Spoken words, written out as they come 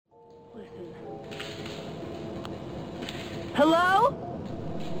Hello?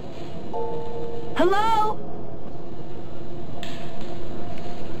 Hello?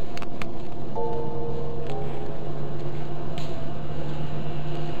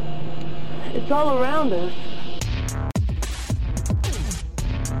 It's all around us.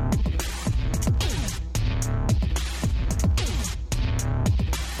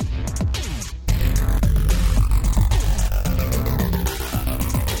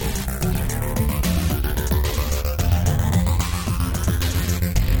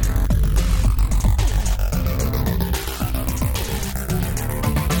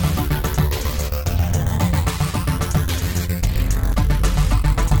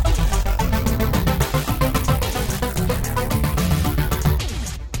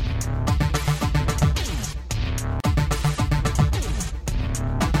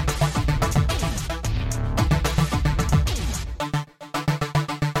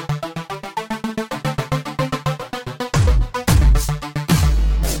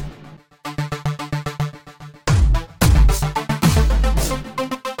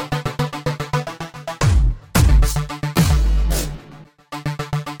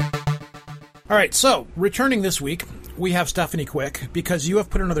 All right, so returning this week, we have Stephanie Quick, because you have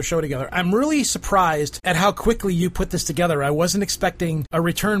put another show together. I'm really surprised at how quickly you put this together. I wasn't expecting a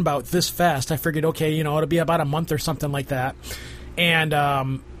return bout this fast. I figured, okay, it'll be about a month or something like that. And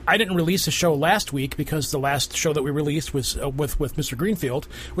I didn't release a show last week because the last show that we released was with Mr. Greenfield,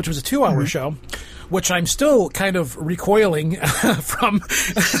 which was a 2-hour show, which I'm still kind of recoiling from.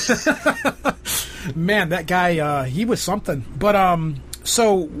 Man, that guy, he was something. But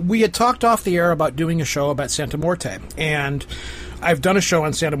so we had talked off the air about doing a show about Santa Muerte, and I've done a show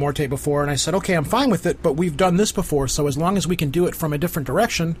on Santa Muerte before, and I said, okay, I'm fine with it, but we've done this before, so as long as we can do it from a different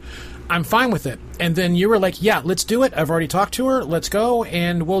direction, I'm fine with it. And then you were like, yeah, let's do it. I've already talked to her. Let's go,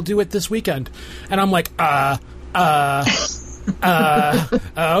 and we'll do it this weekend. And I'm like,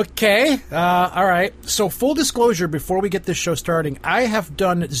 okay. All right. So full disclosure, before we get this show starting, I have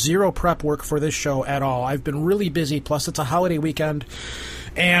done zero prep work for this show at all. I've been really busy. Plus it's a holiday weekend.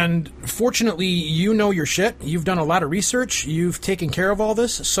 And fortunately, you know your shit. You've done a lot of research. You've taken care of all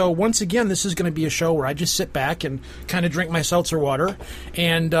this. So once again, this is going to be a show where I just sit back and kind of drink my seltzer water.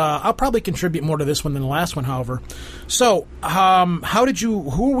 And I'll probably contribute more to this one than the last one, however. So who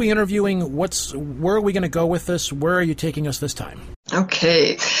are we interviewing? Where are we going to go with this? Where are you taking us this time?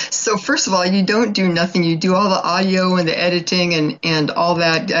 Okay. So first of all, you don't do nothing. You do all the audio and the editing and all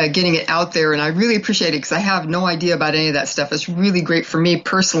that, getting it out there. And I really appreciate it because I have no idea about any of that stuff. It's really great for me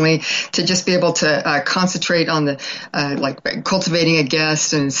personally to just be able to concentrate on the like cultivating a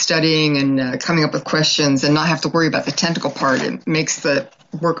guest and studying and coming up with questions and not have to worry about the technical part. It makes the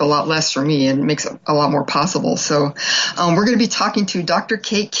work a lot less for me and makes it a lot more possible. So we're going to be talking to Dr.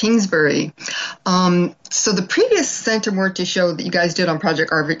 Kate Kingsbury. So the previous Santa Muerte show that you guys did on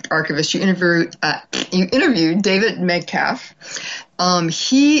Project Archivist, you interviewed David Metcalf.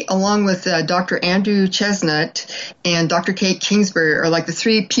 He, along with Dr. Andrew Chestnut and Dr. Kate Kingsbury, are like the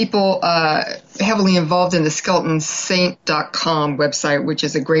three people heavily involved in the SkeletonSaint.com website, which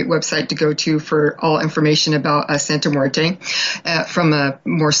is a great website to go to for all information about Santa Muerte from a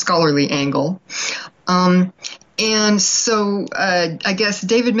more scholarly angle. And so I guess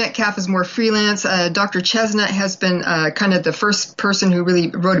David Metcalf is more freelance. Dr. Chestnut has been kind of the first person who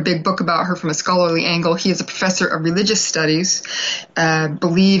really wrote a big book about her from a scholarly angle. He is a professor of religious studies,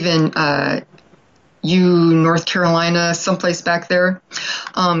 believe in North Carolina, someplace back there.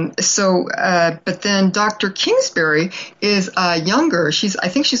 But then Dr. Kingsbury is younger. I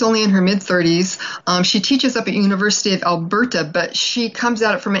think she's only in her mid-30s. She teaches up at University of Alberta, but she comes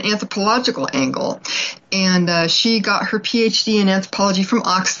at it from an anthropological angle. And she got her PhD in anthropology from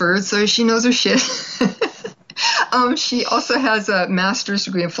Oxford, so she knows her shit. She also has a master's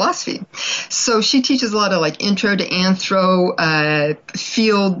degree in philosophy. So she teaches a lot of like intro to anthro,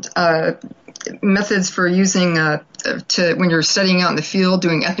 field methods for using when you're studying out in the field,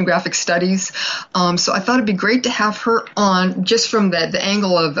 doing ethnographic studies. So I thought it'd be great to have her on just from the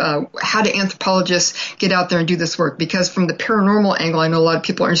angle of how do anthropologists get out there and do this work, because from the paranormal angle, I know a lot of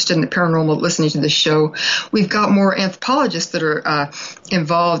people are interested in the paranormal listening to this show. We've got more anthropologists that are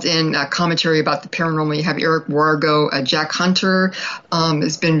involved in commentary about the paranormal. You have Eric Wargo, Jack Hunter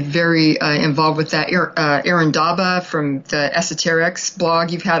has been very involved with that. Aaron Daba from the Esoterics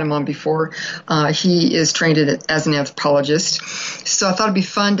blog, you've had him on before. He is trained as an an anthropologist. So I thought it'd be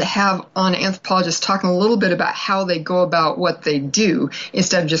fun to have on an anthropologist talking a little bit about how they go about what they do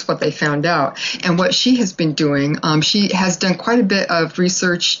instead of just what they found out. And what she has been doing, she has done quite a bit of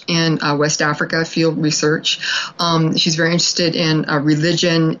research in West Africa, field research. She's very interested in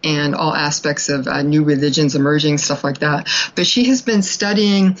religion and all aspects of new religions emerging, stuff like that. But she has been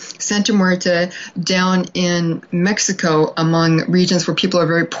studying Santa Muerte down in Mexico among regions where people are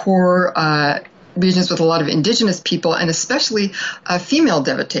very poor, regions with a lot of indigenous people, and especially female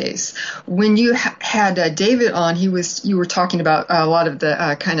devotees. When you had David on, you were talking about a lot of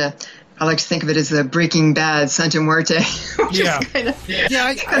the kind of, I like to think of it as the Breaking Bad Santa Muerte.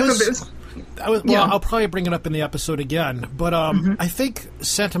 I'll probably bring it up in the episode again, but I think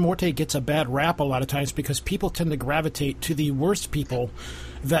Santa Muerte gets a bad rap a lot of times because people tend to gravitate to the worst people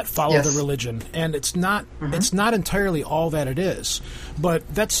that follow the religion, and it's not entirely all that it is. But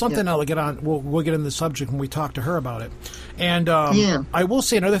that's something I'll get on. We'll get into the subject when we talk to her about it. And I will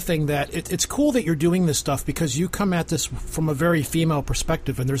say another thing, that it's cool that you're doing this stuff because you come at this from a very female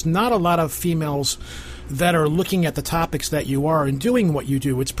perspective, and there's not a lot of females that are looking at the topics that you are and doing what you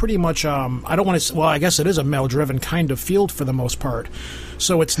do. It's pretty much, I don't want to, well, I guess it is a male-driven kind of field for the most part.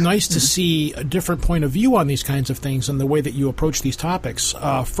 So it's nice to see a different point of view on these kinds of things and the way that you approach these topics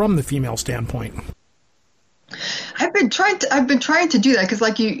from the female standpoint. I've been trying to do that because,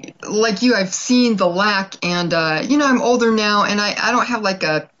 like you, I've seen the lack, and I'm older now, and I don't have like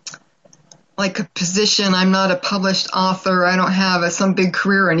a position. I'm not a published author. I don't have some big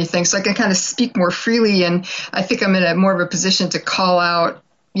career or anything, so I can kind of speak more freely, and I think I'm in more of a position to call out,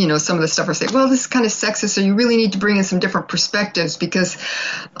 some of the stuff or say, well, this is kind of sexist, so you really need to bring in some different perspectives because,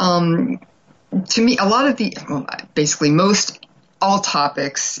 to me, a lot of basically all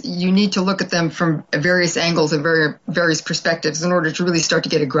topics, you need to look at them from various angles and various perspectives in order to really start to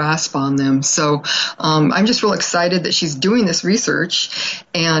get a grasp on them. So I'm just real excited that she's doing this research,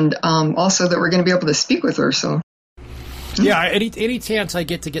 and also that we're going to be able to speak with her. So. Yeah, any chance I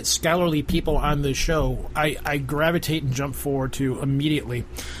get to get scholarly people on this show, I gravitate and jump forward to immediately.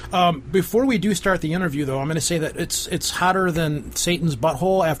 Before we do start the interview, though, I'm going to say that it's hotter than Satan's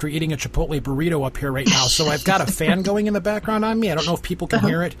butthole after eating a Chipotle burrito up here right now. So I've got a fan going in the background on me. I don't know if people can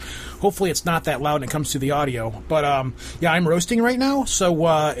hear it. Hopefully, it's not that loud when it comes to the audio. But I'm roasting right now.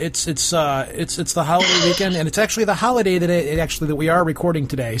 So it's the holiday weekend, and it's actually the holiday that we are recording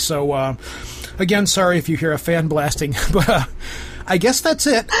today. So again, sorry if you hear a fan blasting. But I guess that's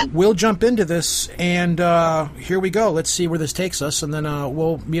it. We'll jump into this, and here we go. Let's see where this takes us, and then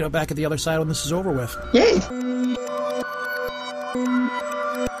we'll meet up back at the other side when this is over with. Yay!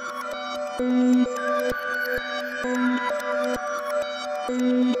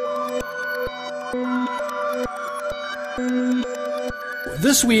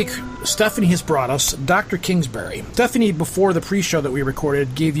 This week, Stephanie has brought us Dr. Kingsbury. Stephanie, before the pre-show that we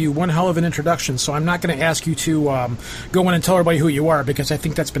recorded, gave you one hell of an introduction, so I'm not going to ask you to go in and tell everybody who you are, because I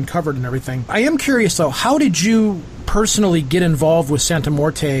think that's been covered and everything. I am curious, though, how did you personally get involved with Santa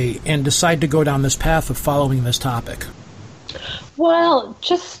Muerte and decide to go down this path of following this topic? Well,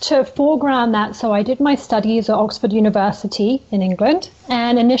 just to foreground that, so I did my studies at Oxford University in England,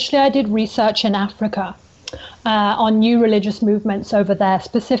 and initially I did research in Africa. On new religious movements over there,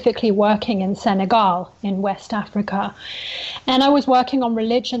 specifically working in Senegal in West Africa. And I was working on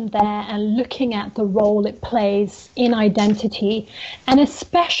religion there and looking at the role it plays in identity, and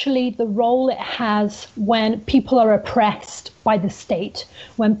especially the role it has when people are oppressed by the state,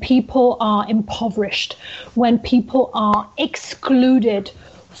 when people are impoverished, when people are excluded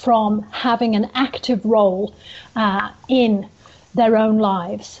from having an active role in their own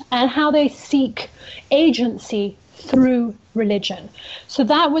lives, and how they seek agency through religion. So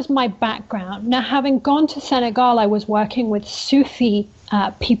that was my background. Now, having gone to Senegal, I was working with Sufi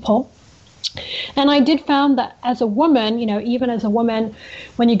people, and I did found that as a woman, even as a woman,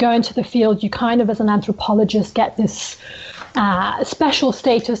 when you go into the field, you kind of, as an anthropologist, get this special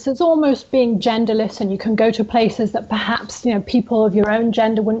status as almost being genderless, and you can go to places that perhaps people of your own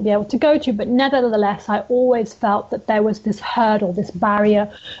gender wouldn't be able to go to. But nevertheless, I always felt that there was this hurdle, this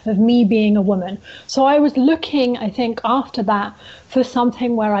barrier of me being a woman. So I was looking, I think, after that for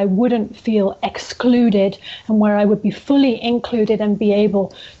something where I wouldn't feel excluded and where I would be fully included and be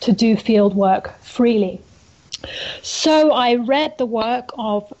able to do field work freely. So I read the work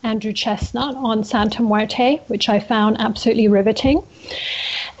of Andrew Chestnut on Santa Muerte, which I found absolutely riveting.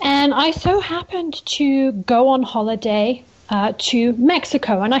 And I so happened to go on holiday to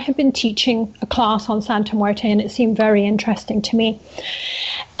Mexico. And I had been teaching a class on Santa Muerte, and it seemed very interesting to me.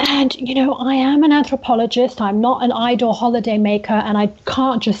 And, I am an anthropologist. I'm not an idle holiday maker, and I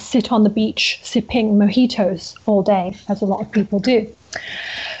can't just sit on the beach sipping mojitos all day, as a lot of people do.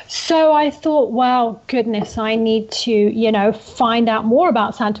 So I thought, well, goodness, I need to, find out more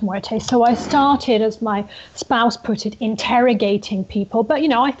about Santa Muerte. So I started, as my spouse put it, interrogating people. But,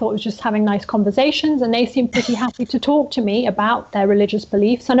 I thought it was just having nice conversations, and they seemed pretty happy to talk to me about their religious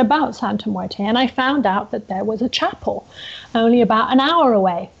beliefs and about Santa Muerte. And I found out that there was a chapel only about an hour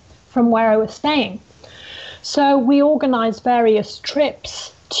away from where I was staying. So we organized various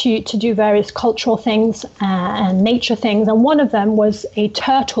trips to do various cultural things and nature things. And one of them was a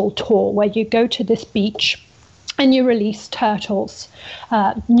turtle tour, where you go to this beach and you release turtles,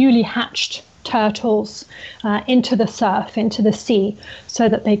 newly hatched turtles, into the surf, into the sea, so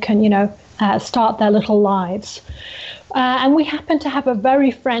that they can, start their little lives. And we happened to have a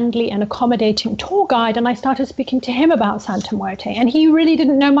very friendly and accommodating tour guide, and I started speaking to him about Santa Muerte, and he really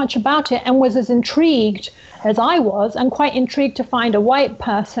didn't know much about it and was as intrigued as I was, and quite intrigued to find a white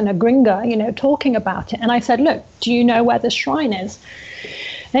person, a gringo, talking about it. And I said, look, do you know where the shrine is?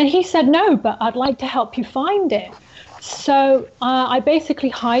 And he said, no, but I'd like to help you find it. So I basically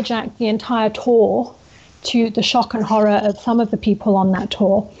hijacked the entire tour, to the shock and horror of some of the people on that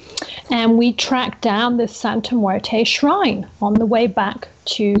tour. And we tracked down this Santa Muerte shrine on the way back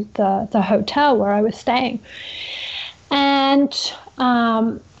to the hotel where I was staying. And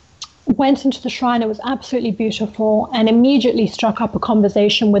went into the shrine. It was absolutely beautiful, and immediately struck up a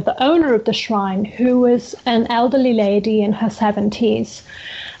conversation with the owner of the shrine, who was an elderly lady in her 70s,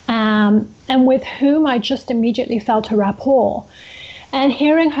 and with whom I just immediately felt a rapport. And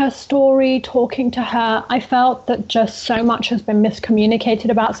hearing her story, talking to her, I felt that just so much has been miscommunicated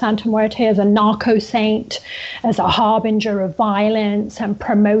about Santa Muerte as a narco saint, as a harbinger of violence and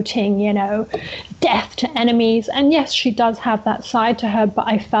promoting, death to enemies. And yes, she does have that side to her, but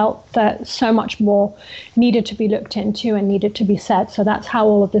I felt that so much more needed to be looked into and needed to be said. So that's how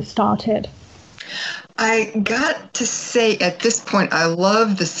all of this started. I got to say at this point, I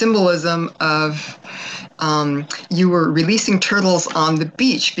love the symbolism of you were releasing turtles on the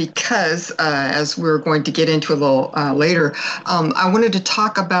beach, because as we're going to get into a little later, I wanted to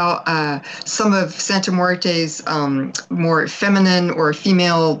talk about some of Santa Muerte's more feminine or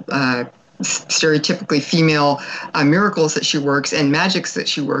female, stereotypically female miracles that she works and magics that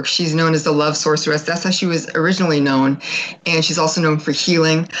she works. She's known as the love sorceress. That's how she was originally known. And she's also known for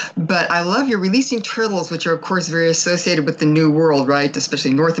healing. But I love your releasing turtles, which are, of course, very associated with the New World, right?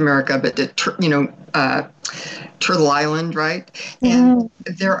 Especially North America, but, Turtle Island, right? And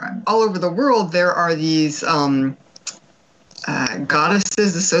there, all over the world, there are these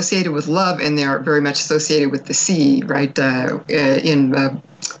goddesses associated with love, and they're very much associated with the sea, right? In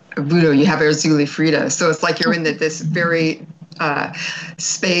Voodoo, you have Erzulie Frida. So it's like you're in this very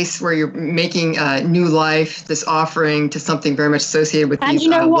space where you're making new life, this offering to something very much associated with and these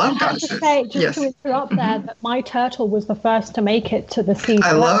love goddesses. I have to say, just to interrupt there, that my turtle was the first to make it to the sea.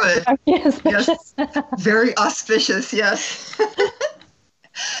 I love it. Very auspicious. Yes. Very auspicious, yes.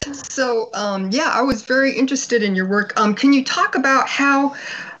 So, I was very interested in your work. Can you talk about how...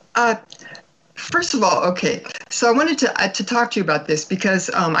 First of all, okay, so I wanted to talk to you about this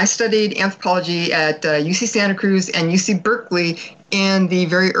because I studied anthropology at UC Santa Cruz and UC Berkeley in the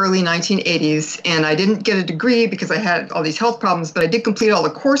very early 1980s, and I didn't get a degree because I had all these health problems, but I did complete all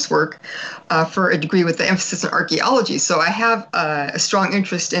the coursework for a degree with the emphasis on archaeology. So I have a strong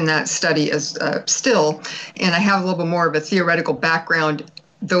interest in that study as still, and I have a little bit more of a theoretical background,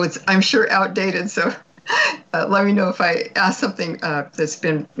 though it's, I'm sure, outdated, so... let me know if I ask something that's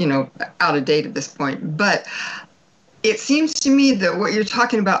been, out of date at this point. But it seems to me that what you're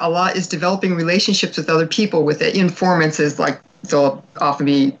talking about a lot is developing relationships with other people, with informants, as like they'll often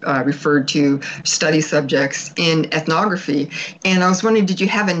be referred to, study subjects in ethnography. And I was wondering, did you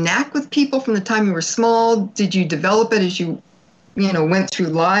have a knack with people from the time you were small? Did you develop it as you went through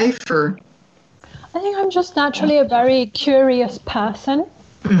life, or? I think I'm just naturally a very curious person.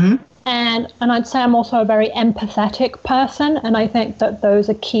 Mm-hmm. And I'd say I'm also a very empathetic person, and I think that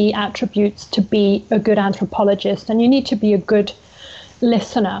those are key attributes to be a good anthropologist, and you need to be a good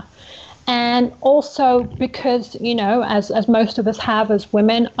listener. And also because, as most of us have as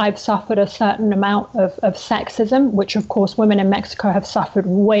women, I've suffered a certain amount of sexism, which of course women in Mexico have suffered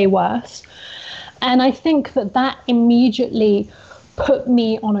way worse. And I think that immediately put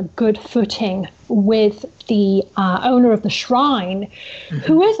me on a good footing with the owner of the shrine,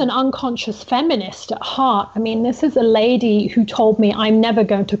 who is an unconscious feminist at heart. I mean, this is a lady who told me, I'm never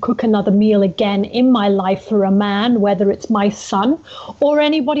going to cook another meal again in my life for a man, whether it's my son or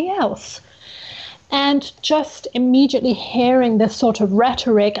anybody else. And just immediately hearing this sort of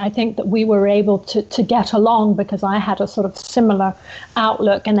rhetoric, I think that we were able to get along, because I had a sort of similar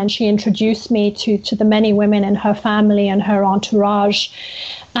outlook. And then she introduced me to the many women in her family and her entourage.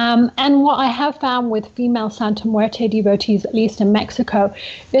 And what I have found with female Santa Muerte devotees, at least in Mexico,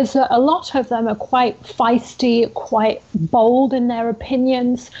 is that a lot of them are quite feisty, quite bold in their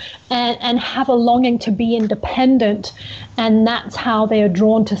opinions, and have a longing to be independent. And that's how they are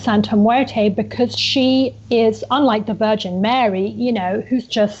drawn to Santa Muerte, because she is, unlike the Virgin Mary, you know, who's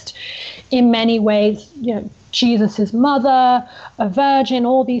just in many ways, you know, Jesus's mother, a virgin,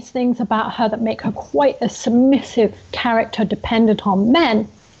 all these things about her that make her quite a submissive character dependent on men.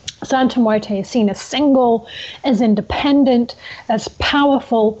 Santa Muerte is seen as single, as independent, as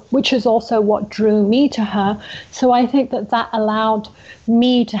powerful, which is also what drew me to her. So I think that allowed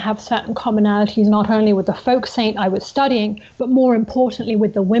me to have certain commonalities, not only with the folk saint I was studying, but more importantly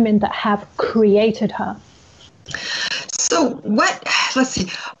with the women that have created her. So let's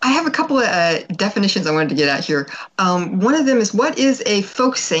see, I have a couple of definitions I wanted to get at here. One of them is, what is a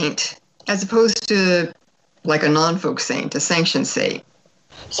folk saint as opposed to like a non-folk saint, a sanctioned saint?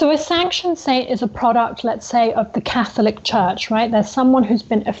 So a sanctioned saint is a product, let's say, of the Catholic Church, right? There's someone who's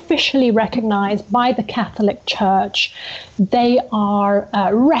been officially recognized by the Catholic Church. They are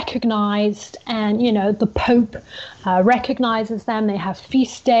recognized, and, you know, the Pope recognizes them. They have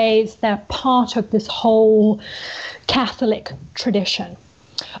feast days. They're part of this whole Catholic tradition.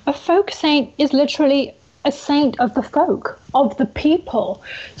 A folk saint is literally a saint of the folk, of the people.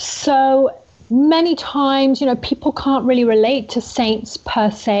 So many times, you know, people can't really relate to saints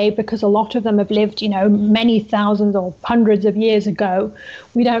per se, because a lot of them have lived, you know, many thousands or hundreds of years ago.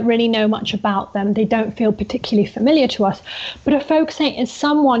 We don't really know much about them. They don't feel particularly familiar to us. But a folk saint is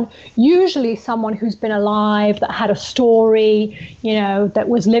usually someone who's been alive, that had a story, you know, that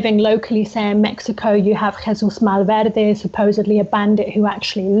was living locally. Say in Mexico, you have Jesus Malverde, supposedly a bandit who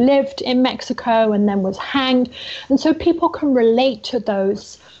actually lived in Mexico and then was hanged. And so people can relate to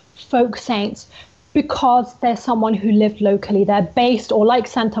those folk saints because they're someone who lived locally. They're based, or like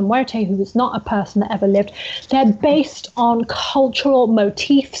Santa Muerte, who is not a person that ever lived, they're based on cultural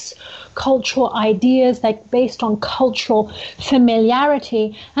motifs, cultural ideas. They're based on cultural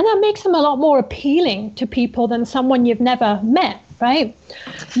familiarity, and that makes them a lot more appealing to people than someone you've never met, right?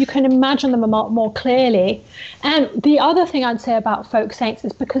 You can imagine them a lot more clearly. And the other thing I'd say about folk saints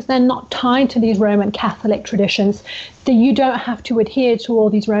is, because they're not tied to these Roman Catholic traditions, that you don't have to adhere to all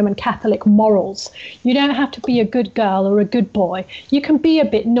these Roman Catholic morals. You don't have to be a good girl or a good boy. You can be a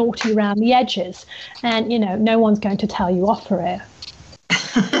bit naughty around the edges, and, you know, no one's going to tell you off for it.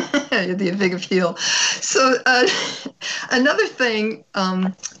 The big appeal. So another thing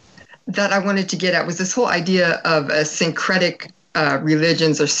that I wanted to get at was this whole idea of a syncretic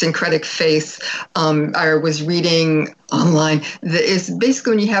religions or syncretic faiths. I was reading online that is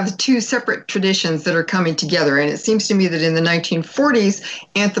basically when you have two separate traditions that are coming together. And it seems to me that in the 1940s,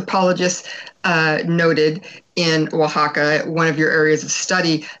 anthropologists noted in Oaxaca, one of your areas of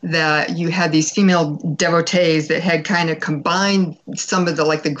study, that you had these female devotees that had kind of combined some of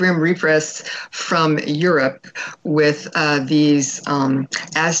the Grim Reapers from Europe with these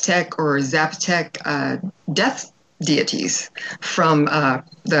Aztec or Zapotec death deities from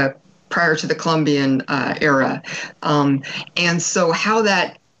the prior to the Columbian era. And so how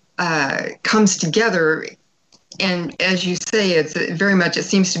that comes together, and as you say, it's very much, it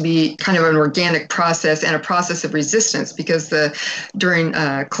seems to be kind of an organic process and a process of resistance, because during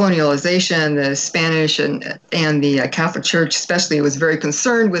colonialization, the Spanish and the Catholic Church especially was very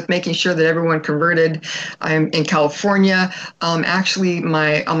concerned with making sure that everyone converted. In California, actually,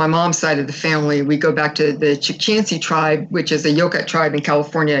 on my mom's side of the family, we go back to the Chukchansi tribe, which is a Yokat tribe in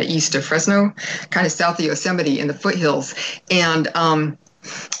California, east of Fresno, kind of south of Yosemite in the foothills. And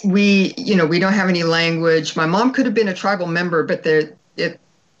we don't have any language. My mom could have been a tribal member, but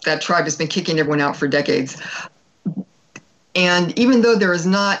that tribe has been kicking everyone out for decades. And even though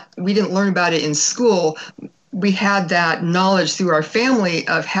we didn't learn about it in school, we had that knowledge through our family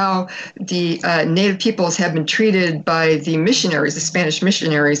of how the native peoples have been treated by the missionaries, the Spanish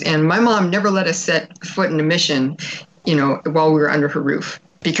missionaries. And my mom never let us set foot in a mission, while we were under her roof.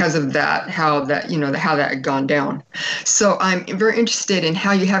 because of that, how that had gone down. So I'm very interested in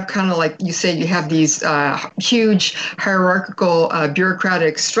how you have kind of like you say, you have these huge hierarchical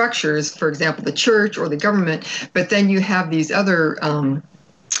bureaucratic structures, for example, the church or the government, but then you have these other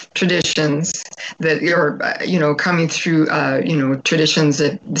traditions that are, coming through, traditions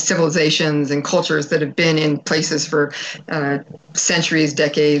that civilizations and cultures that have been in places for centuries,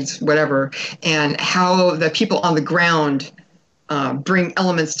 decades, whatever, and how the people on the ground bring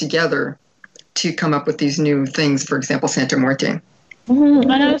elements together to come up with these new things, for example, Santa Muerte. Mm-hmm.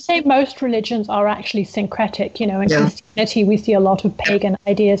 And I would say most religions are actually syncretic. In Christianity, we see a lot of pagan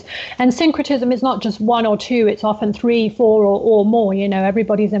ideas. And syncretism is not just one or two, it's often 3, 4, or more.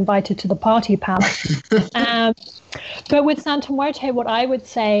 Everybody's invited to the party palace. But with Santa Muerte, what I would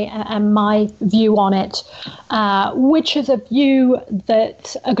say, and my view on it, which is a view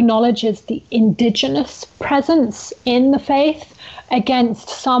that acknowledges the indigenous presence in the faith, against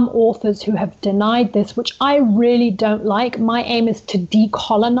some authors who have denied this, which I really don't like. My aim is to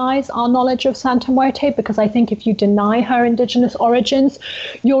decolonize our knowledge of Santa Muerte, because I think if you deny her indigenous origins,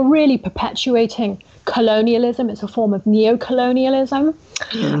 you're really perpetuating colonialism. It's a form of neocolonialism,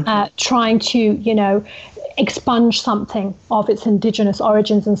 trying to, expunge something of its indigenous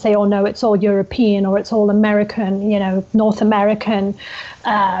origins and say, oh no, it's all European or it's all American, North American,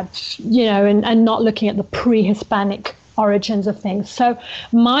 and not looking at the pre-Hispanic origins of things. So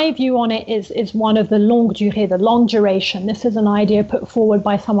my view on it is one of the longue durée, the long duration. This is an idea put forward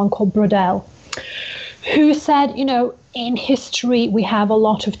by someone called Brodel, who said, in history we have a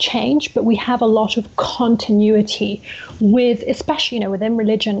lot of change, but we have a lot of continuity with, especially, within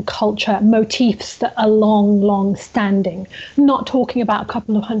religion, culture, motifs that are long standing. Not talking about a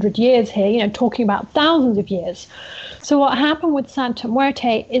couple of hundred years here, talking about thousands of years. So what happened with Santa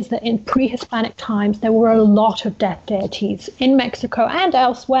Muerte is that in pre-Hispanic times, there were a lot of death deities in Mexico and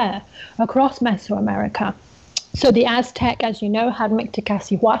elsewhere across Mesoamerica. So the Aztec, as you know, had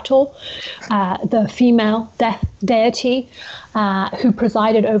Mictlantecuhtli, the female death deity, who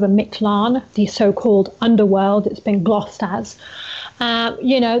presided over Mictlan, the so-called underworld. It's been glossed as.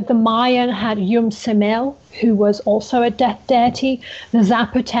 The Mayan had Yum-Simil, who was also a death deity. The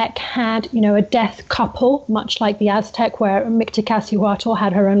Zapotec had, a death couple, much like the Aztec, where Mictlantecuhtli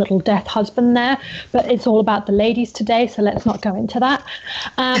had her own little death husband there. But it's all about the ladies today, so let's not go into that.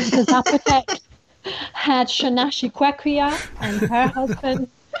 The Zapotec had Xanaxiquequia and her husband.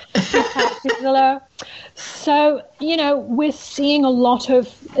 So, we're seeing a lot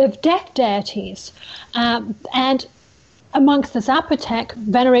of death deities. And amongst the Zapotec,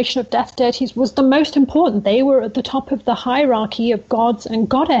 veneration of death deities was the most important. They were at the top of the hierarchy of gods and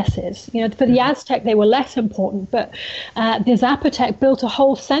goddesses. For the Aztec, they were less important, but the Zapotec built a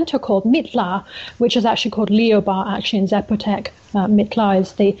whole center called Mitla, which is actually called Leobar, actually in Zapotec. Mitla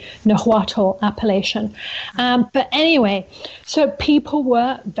is the Nahuatl appellation. But anyway, so people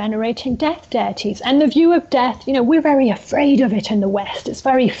were venerating death deities. And the view of death, we're very afraid of it in the West. It's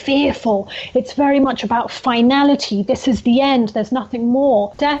very fearful. It's very much about finality. This is the end. There's nothing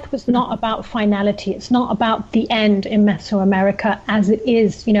more. Death was not about finality. It's not about the end in Mesoamerica as it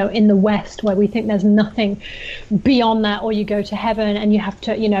is, in the West, where we think there's nothing beyond that, or you go to heaven and you have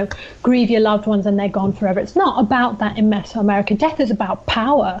to, grieve your loved ones and they're gone forever. It's not about that in Mesoamerica. Death is about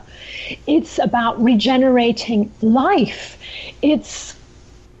power. It's about regenerating life. It's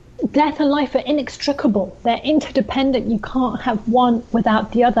death and life are inextricable. They're interdependent. You can't have one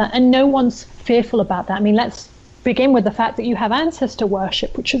without the other. And no one's fearful about that. I mean, let's begin with the fact that you have ancestor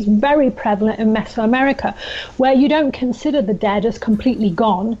worship, which is very prevalent in Mesoamerica, where you don't consider the dead as completely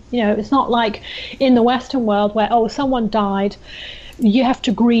gone. It's not like in the Western world where, someone died, you have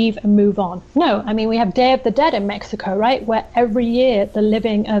to grieve and move on. No, I mean, we have Day of the Dead in Mexico, right, where every year the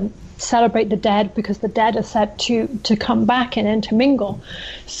living celebrate the dead because the dead are said to come back and intermingle.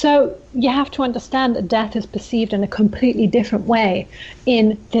 So you have to understand that death is perceived in a completely different way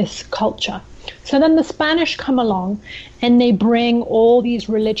in this culture. So then the Spanish come along and they bring all these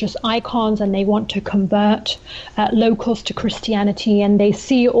religious icons and they want to convert locals to Christianity, and they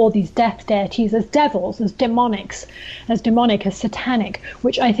see all these death deities as devils, as demonic, as satanic,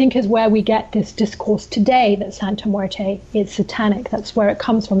 which I think is where we get this discourse today that Santa Muerte is satanic. That's where it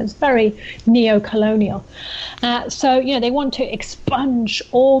comes from. It's very neo-colonial. So they want to expunge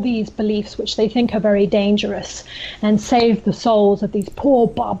all these beliefs which they think are very dangerous and save the souls of these poor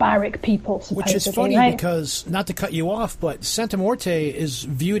barbaric people, supposedly. Which is funny, right? because, not to cut you off, but Santa Muerte is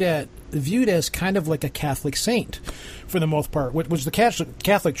viewed at viewed as kind of like a Catholic saint for the most part, which the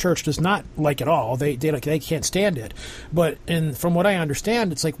Catholic Church does not like at all. They can't stand it. But from what I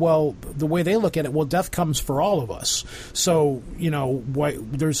understand, it's like, well, the way they look at it, well, death comes for all of us. So, why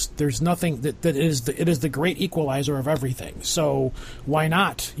there's nothing that it is the great equalizer of everything. So why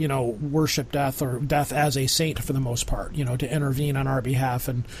not, worship death or death as a saint for the most part, to intervene on our behalf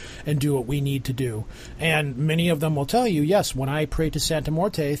and do what we need to do. And many of them will tell you, yes, when I pray to Santa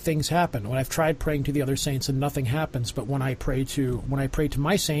Morte, things happen. When I've tried praying to the other saints and nothing happens, but when I pray to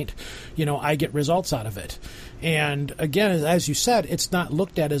my saint, I get results out of it. And again, as you said, it's not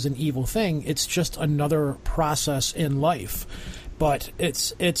looked at as an evil thing. It's just another process in life. But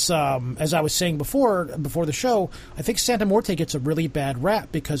it's as I was saying before the show, I think Santa Morte gets a really bad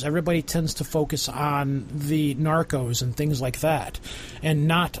rap because everybody tends to focus on the narcos and things like that, and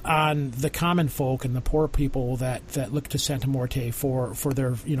not on the common folk and the poor people that look to Santa Morte for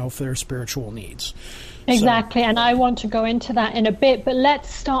their spiritual needs. Exactly, and I want to go into that in a bit, but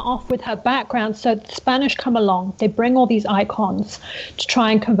let's start off with her background. So the Spanish come along, they bring all these icons to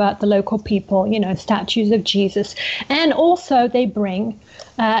try and convert the local people, statues of Jesus, and also they bring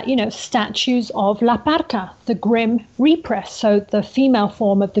statues of La Parca, the Grim Reaper, so the female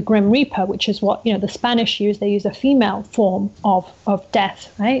form of the Grim Reaper, which is what the Spanish use. They use a female form of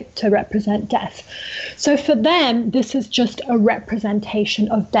death, right, to represent death. So for them, this is just a representation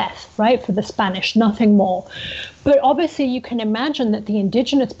of death, right, for the Spanish, nothing more. But obviously you can imagine that the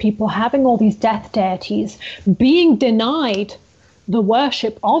indigenous people having all these death deities being denied the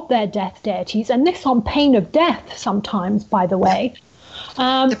worship of their death deities, and this on pain of death sometimes, by the way,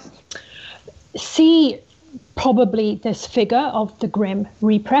 see probably this figure of the Grim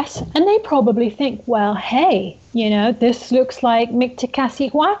Repress, and they probably think, well, hey, this looks like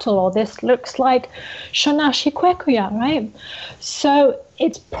Mictacasihuatl, or this looks like Xonacxicuecuya, right? So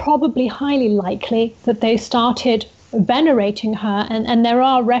it's probably highly likely that they started venerating her, and there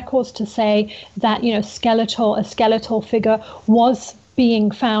are records to say that a skeletal figure was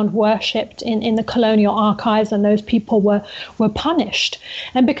being found worshipped in the colonial archives, and those people were punished.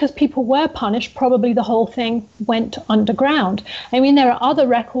 And because people were punished, probably the whole thing went underground. I mean, there are other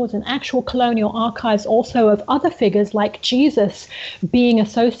records in actual colonial archives also of other figures like Jesus being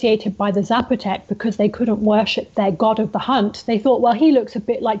associated by the Zapotec because they couldn't worship their god of the hunt. They thought, well, he looks a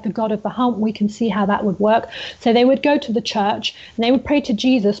bit like the god of the hunt. We can see how that would work. So they would go to the church and they would pray to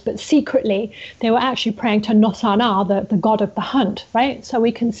Jesus, but secretly they were actually praying to Nosana, the god of the hunt, right? So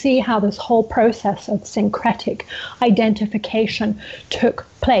we can see how this whole process of syncretic identification took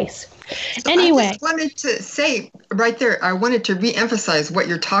place. So anyway, I just wanted to say right there, I wanted to re-emphasize what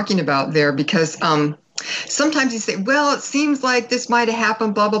you're talking about there, because sometimes you say, well, it seems like this might have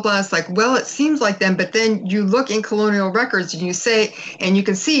happened, blah, blah, blah. It's like, well, it seems like them, but then you look in colonial records and you say, and you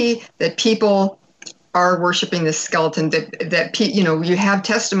can see that people are worshiping this skeleton, that you have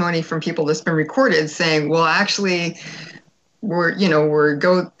testimony from people that's been recorded saying, well, actually, we're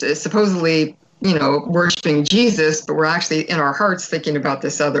supposedly, worshiping Jesus, but we're actually in our hearts thinking about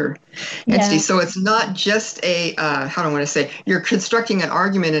this other entity. So it's not just how do I want to say, you're constructing an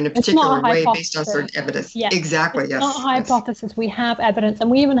argument in a particular way based on certain evidence. Yes. Exactly, it's yes. Not a hypothesis. We have evidence, and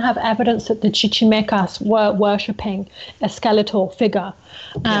we even have evidence that the Chichimecas were worshipping a skeletal figure.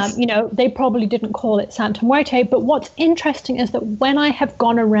 Yes. They probably didn't call it Santa Muerte, but what's interesting is that when I have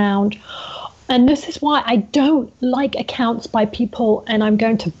gone around, and this is why I don't like accounts by people, and I'm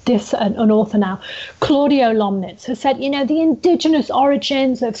going to diss an author now, Claudio Lomnitz, has said, the indigenous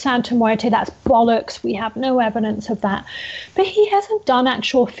origins of Santa Muerte, that's bollocks. We have no evidence of that. But he hasn't done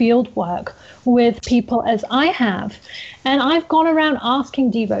actual field work with people as I have. And I've gone around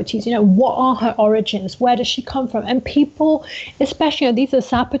asking devotees, what are her origins? Where does she come from? And people, especially, these are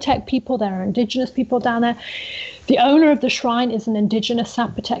Zapotec people, there are indigenous people down there. The owner of the shrine is an indigenous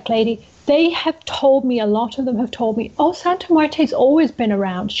Zapotec lady. They have told me, a lot of them have told me, oh, Santa Muerte's always been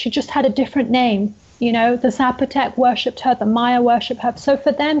around. She just had a different name. The Zapotec worshipped her, the Maya worshipped her. So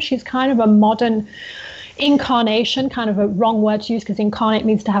for them, she's kind of a modern incarnation, kind of a wrong word to use because incarnate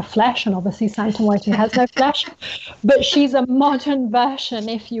means to have flesh, and obviously Santa Muerte has no flesh. But she's a modern version,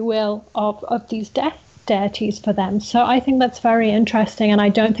 if you will, of these deities for them. So I think that's very interesting, and I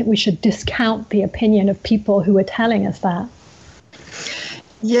don't think we should discount the opinion of people who are telling us that.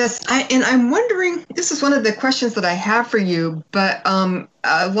 Yes, I'm wondering, this is one of the questions that I have for you, but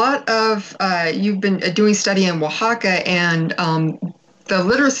a lot of, you've been doing study in Oaxaca, and the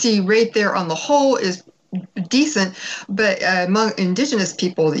literacy rate there on the whole is decent, but among indigenous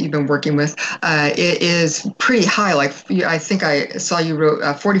people that you've been working with, it is pretty high. Like I think I saw you wrote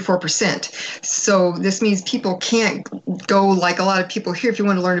 44%. So this means people can't go like a lot of people here. If you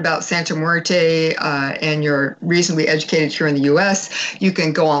want to learn about Santa Muerte and you're reasonably educated here in the U.S., you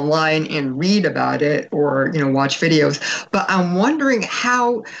can go online and read about it or watch videos. But I'm wondering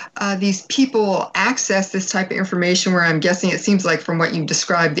how these people access this type of information. Where I'm guessing it seems like from what you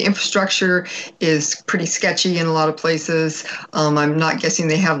described, the infrastructure is pretty sketchy in a lot of places. I'm not guessing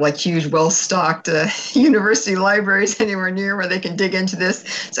they have like huge, well-stocked university libraries anywhere near where they can dig into this.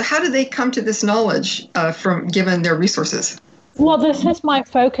 So how do they come to this knowledge from given their resources? Well, my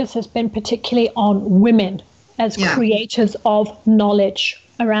focus has been particularly on women as creators of knowledge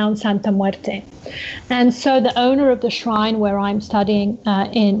around Santa Muerte. And so the owner of the shrine where I'm studying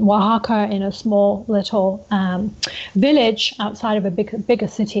in Oaxaca, in a small little village outside of a bigger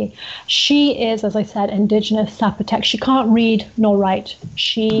city, she is, as I said, indigenous Zapotec. She can't read nor write.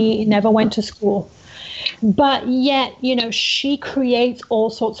 She never went to school. But yet, she creates all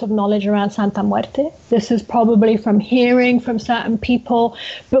sorts of knowledge around Santa Muerte. This is probably from hearing from certain people,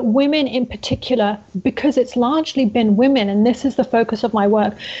 but women in particular, because it's largely been women, and this is the focus of my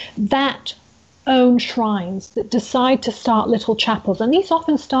work, that own shrines, that decide to start little chapels. And these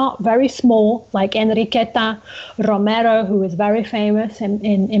often start very small, like Enriqueta Romero, who is very famous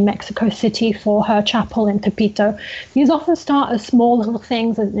in Mexico City for her chapel in Tepito. These often start as small little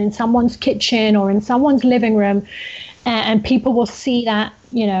things in someone's kitchen or in someone's living room. And people will see that,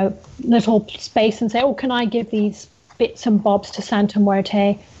 little space and say, oh, can I give these bits and bobs to Santa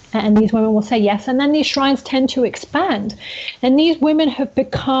Muerte? And these women will say yes. And then these shrines tend to expand. And these women have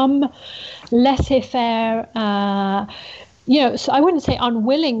become laissez-faire, so I wouldn't say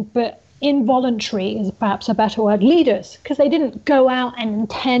unwilling, but involuntary is perhaps a better word, leaders, because they didn't go out and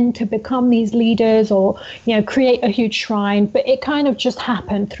intend to become these leaders or, create a huge shrine, but it kind of just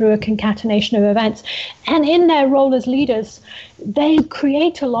happened through a concatenation of events. And in their role as leaders, they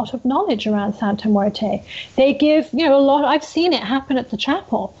create a lot of knowledge around Santa Muerte. They give, a lot. I've seen it happen at the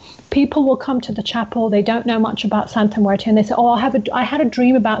chapel. People will come to the chapel, they don't know much about Santa Muerte, and they say, oh, I had a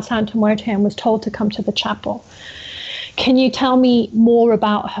dream about Santa Muerte and was told to come to the chapel. Can you tell me more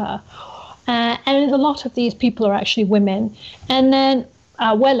about her? And a lot of these people are actually women. And then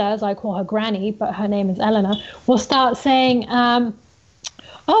Abuela, I call her Granny, but her name is Eleanor, will start saying,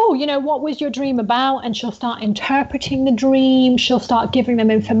 oh, what was your dream about? And she'll start interpreting the dream. She'll start giving them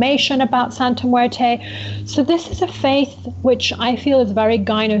information about Santa Muerte. So this is a faith which I feel is very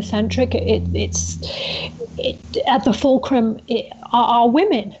gynocentric. It's at the fulcrum are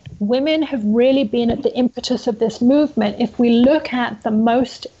women. Women have really been at the impetus of this movement. If we look at the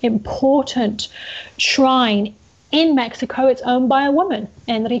most important shrine in Mexico, it's owned by a woman,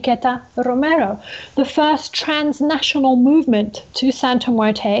 Enriqueta Romero. The first transnational movement to Santa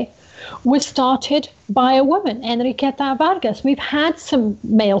Muerte was started by a woman, Enriqueta Vargas. We've had some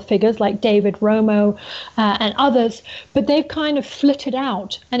male figures like David Romo and others, but they've kind of flitted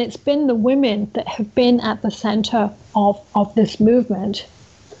out, and it's been the women that have been at the center of this movement.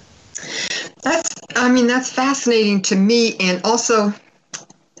 That's fascinating to me, and also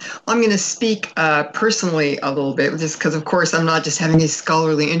I'm going to speak personally a little bit, just because, of course, I'm not just having a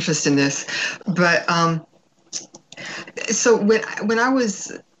scholarly interest in this. But so when I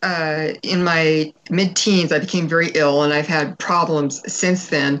was in my mid-teens, I became very ill, and I've had problems since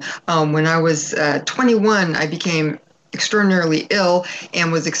then. When I was 21, I became extraordinarily ill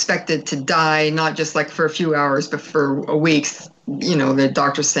and was expected to die, not just like for a few hours, but for weeks. The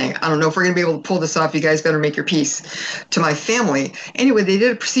doctor's saying, I don't know if we're going to be able to pull this off. You guys better make your peace, to my family. Anyway, they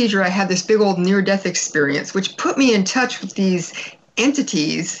did a procedure. I had this big old near-death experience, which put me in touch with these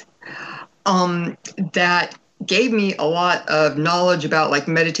entities that gave me a lot of knowledge about like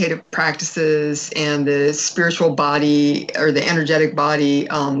meditative practices and the spiritual body or the energetic body,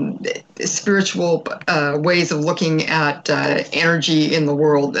 spiritual ways of looking at energy in the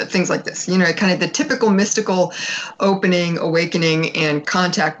world, things like this. Kind of the typical mystical opening, awakening, and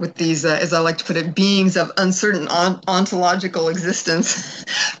contact with these, as I like to put it, beings of uncertain ontological existence.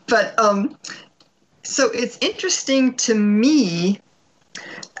 But so it's interesting to me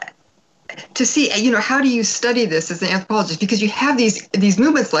to see, how do you study this as an anthropologist? Because you have these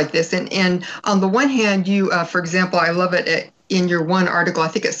movements like this, and on the one hand, you, for example, I love it in your one article, I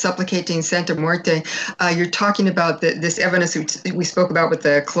think it's Supplicating Santa Muerte, you're talking about this evidence we spoke about with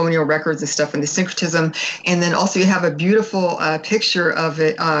the colonial records and stuff and the syncretism, and then also you have a beautiful picture of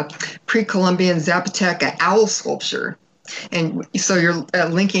it, pre-Columbian Zapotec owl sculpture. And so you're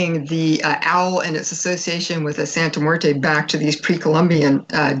linking the owl and its association with a Santa Muerte back to these pre-Columbian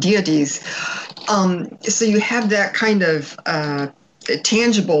deities. So you have that kind of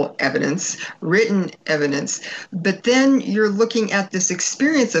tangible evidence, written evidence, but then you're looking at this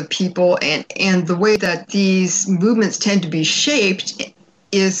experience of people and the way that these movements tend to be shaped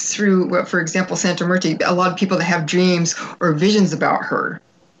is through, well, for example, Santa Muerte, a lot of people that have dreams or visions about her.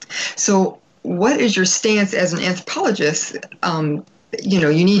 So what is your stance as an anthropologist?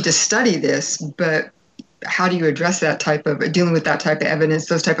 You need to study this, but how do you address that type of, dealing with that type of evidence,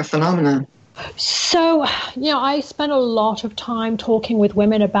 those type of phenomena? So, I spent a lot of time talking with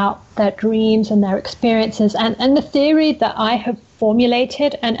women about their dreams and their experiences, and the theory that I have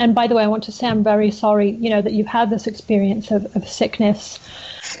formulated, and by the way, I want to say I'm very sorry, that you've had this experience of sickness.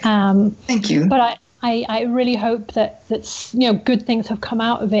 Thank you. But I really hope that good things have come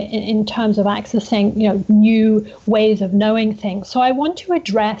out of it in terms of accessing, new ways of knowing things. So I want to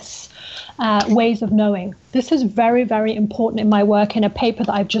address ways of knowing. This is very, very important in my work in a paper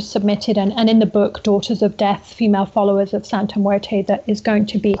that I've just submitted and in the book, Daughters of Death, Female Followers of Santa Muerte, that is going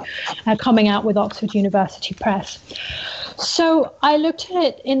to be coming out with Oxford University Press. So I looked at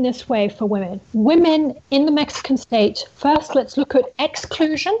it in this way for women. Women in the Mexican state, first let's look at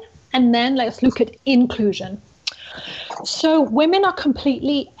exclusion and then let's look at inclusion. So women are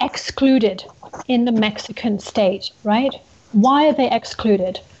completely excluded in the Mexican state, right? Why are they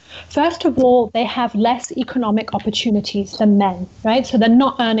excluded? First of all, they have less economic opportunities than men, right? So they're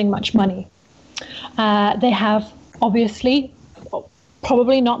not earning much money. They have, obviously,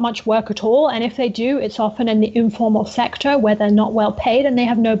 probably not much work at all. And if they do, it's often in the informal sector where they're not well paid and they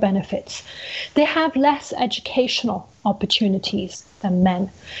have no benefits. They have less educational opportunities than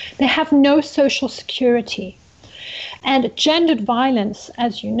men. They have no social security. And gendered violence,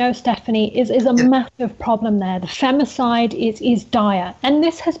 as you know, Stephanie, is a massive problem there. The femicide is dire. And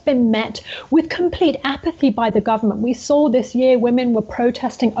this has been met with complete apathy by the government. We saw this year women were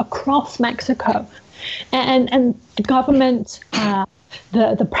protesting across Mexico. And the government,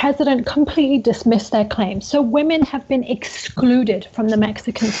 the president completely dismissed their claims. So women have been excluded from the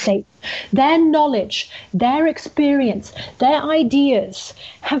Mexican state. Their knowledge, their experience, their ideas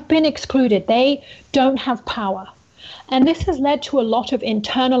have been excluded. They don't have power. And this has led to a lot of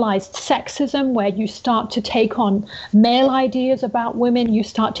internalized sexism where you start to take on male ideas about women. You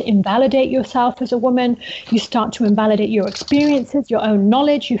start to invalidate yourself as a woman. You start to invalidate your experiences, your own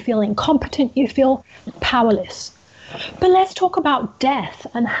knowledge. You feel incompetent. You feel powerless. But let's talk about death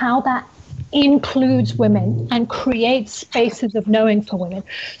and how that includes women and creates spaces of knowing for women.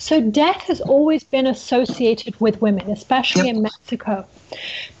 So death has always been associated with women, especially in Mexico,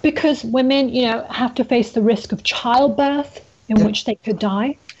 because women, have to face the risk of childbirth in which they could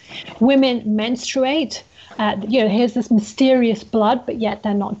die. Women menstruate. Here's this mysterious blood, but yet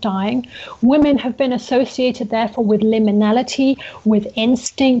they're not dying. Women have been associated, therefore, with liminality, with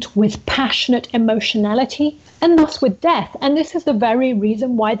instinct, with passionate emotionality, and thus with death. And this is the very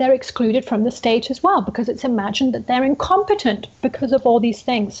reason why they're excluded from the state as well, because it's imagined that they're incompetent because of all these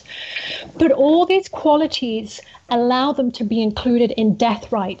things. But all these qualities allow them to be included in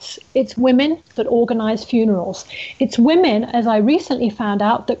death rites. It's women that organize funerals. It's women, as I recently found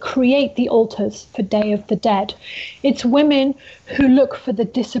out, that create the altars for Day of the Dead. It's women who look for the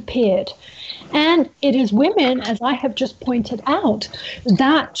disappeared. And it is women, as I have just pointed out,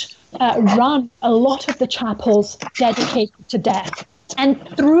 that run a lot of the chapels dedicated to death. And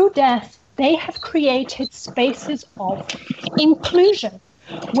through death, they have created spaces of inclusion,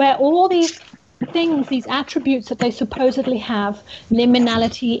 where all these things, these attributes that they supposedly have,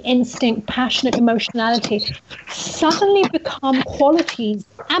 liminality, instinct, passionate emotionality, suddenly become qualities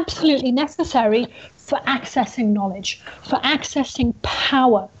absolutely necessary for accessing knowledge, for accessing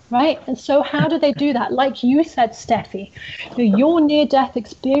power, right? And so how do they do that? Like you said, Steffi, your near-death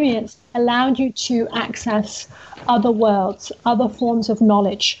experience allowed you to access other worlds, other forms of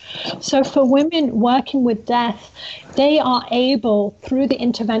knowledge. So for women working with death, they are able, through the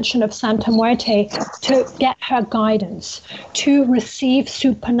intervention of Santa Muerte, to get her guidance, to receive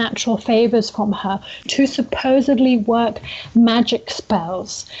supernatural favors from her, to supposedly work magic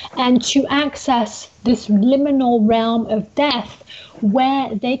spells, and to access this liminal realm of death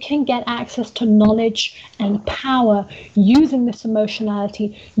where they can get access to knowledge and power using this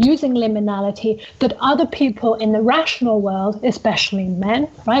emotionality, using liminality that other people in the rational world, especially men,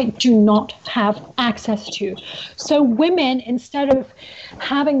 right, do not have access to. So women, instead of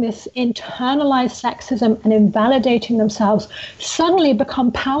having this internalized sexism and invalidating themselves, suddenly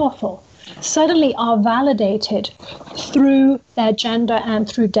become powerful, suddenly are validated through their gender and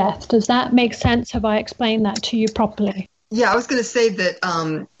through death. Does that make sense? Have I explained that to you properly? Yeah, I was going to say that,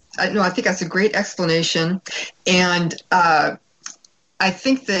 I think that's a great explanation. And I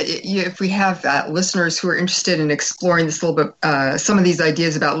think that if we have listeners who are interested in exploring this a little bit, some of these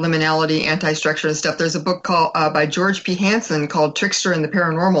ideas about liminality, anti-structure and stuff, there's a book called by George P. Hansen called Trickster and the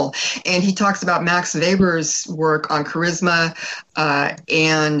Paranormal, and he talks about Max Weber's work on charisma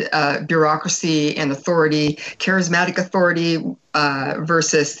and bureaucracy and authority, charismatic authority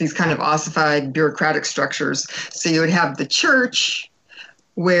versus these kind of ossified bureaucratic structures. So you would have the church,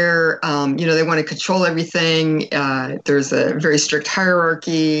 where, they want to control everything. There's a very strict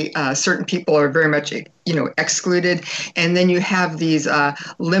hierarchy. Certain people are very much, excluded. And then you have these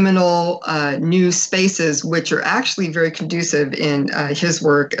liminal new spaces, which are actually very conducive in his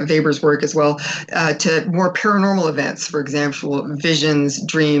work, Weber's work as well, to more paranormal events, for example, visions,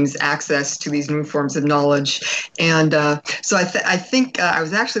 dreams, access to these new forms of knowledge. And so I think I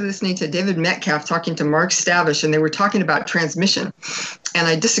was actually listening to David Metcalf talking to Mark Stavish, and they were talking about transmission. And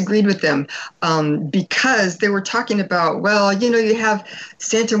I disagreed with them because they were talking about, you have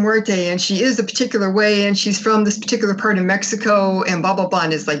Santa Muerte, and she is a particular way, and she's from this particular part of Mexico, and blah, blah, blah.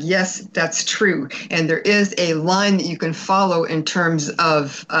 And it's like, yes, that's true. And there is a line that you can follow in terms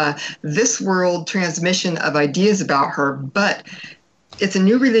of this world transmission of ideas about her. But it's a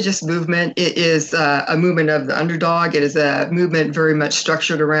new religious movement. It is a movement of the underdog. It is a movement very much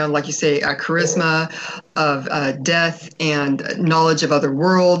structured around, like you say, charisma, of death and knowledge of other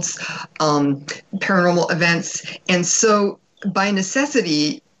worlds, paranormal events. And so by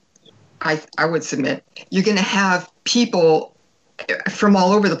necessity, I would submit, you're going to have people from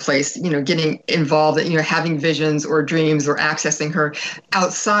all over the place, getting involved, having visions or dreams or accessing her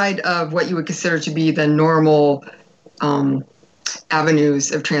outside of what you would consider to be the normal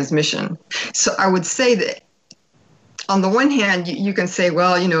avenues of transmission. So I would say that on the one hand, you can say,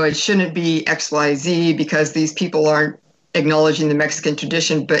 it shouldn't be XYZ because these people aren't acknowledging the Mexican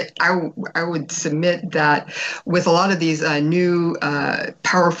tradition. But I would submit that with a lot of these new,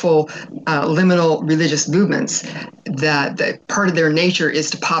 powerful, liminal religious movements, that part of their nature is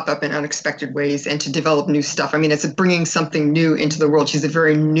to pop up in unexpected ways and to develop new stuff. I mean, it's bringing something new into the world. She's a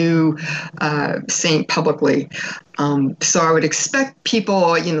very new saint publicly. So I would expect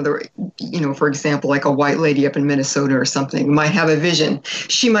people, for example, like a white lady up in Minnesota or something, might have a vision.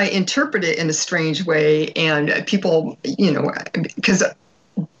 She might interpret it in a strange way, and people, because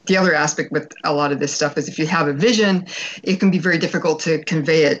the other aspect with a lot of this stuff is if you have a vision, it can be very difficult to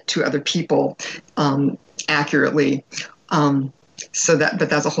convey it to other people accurately. But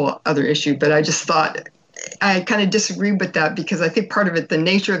that's a whole other issue. But I just thought, I kind of disagree with that because I think part of it, the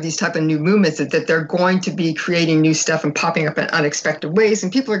nature of these type of new movements is that they're going to be creating new stuff and popping up in unexpected ways,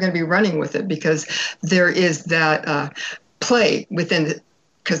 and people are going to be running with it because there is that play within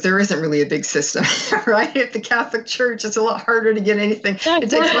because there isn't really a big system, right? At the Catholic Church, it's a lot harder to get anything. No,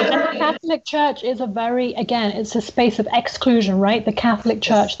 exactly. And the Catholic Church is it's a space of exclusion, right? The Catholic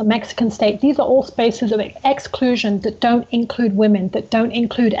Church, the Mexican state, these are all spaces of exclusion that don't include women, that don't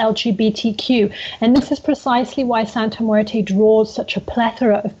include LGBTQ. And this is precisely why Santa Muerte draws such a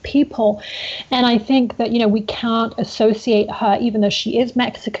plethora of people. And I think that, we can't associate her, even though she is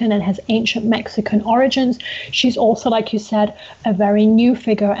Mexican and has ancient Mexican origins. She's also, like you said, a very new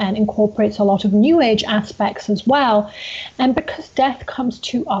figure and incorporates a lot of New Age aspects as well. And because death comes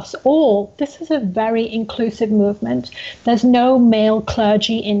to us all, this is a very inclusive movement. There's no male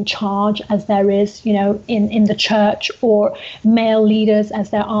clergy in charge as there is, in the church, or male leaders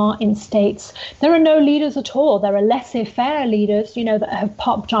as there are in states. There are no leaders at all. There are laissez-faire leaders, that have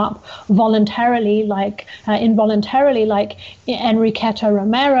popped up voluntarily, involuntarily, like Enriqueta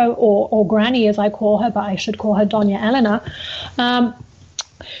Romero, or Granny as I call her, but I should call her Doña Elena.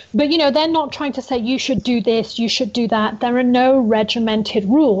 But, they're not trying to say you should do this, you should do that. There are no regimented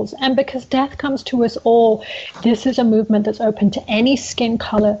rules. And because death comes to us all, this is a movement that's open to any skin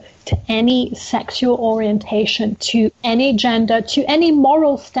color, to any sexual orientation, to any gender, to any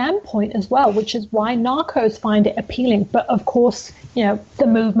moral standpoint as well, which is why narcos find it appealing. But of course, the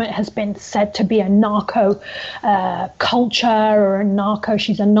movement has been said to be a narco culture or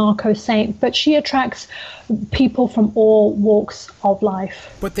she's a narco saint, but she attracts people from all walks of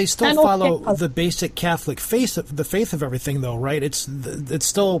life. But they still follow the basic Catholic faith of everything, though, right? It's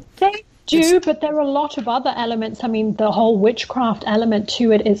still... They do, but there are a lot of other elements. I mean, the whole witchcraft element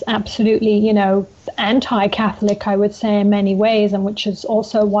to it is absolutely, anti-Catholic, I would say, in many ways, and which is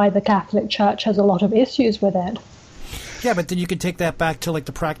also why the Catholic Church has a lot of issues with it. Yeah, but then you could take that back to like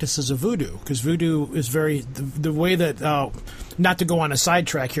the practices of voodoo, because voodoo is the way that, not to go on a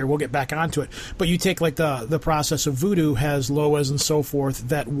sidetrack here, we'll get back onto it, but you take like the process of voodoo has loas and so forth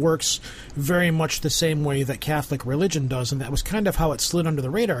that works very much the same way that Catholic religion does, and that was kind of how it slid under the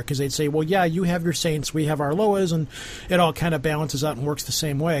radar, because they'd say, well, yeah, you have your saints, we have our loas, and it all kind of balances out and works the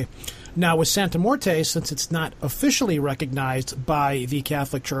same way. Now, with Santa Muerte, since it's not officially recognized by the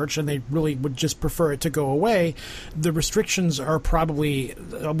Catholic Church, and they really would just prefer it to go away, the restrictions are probably,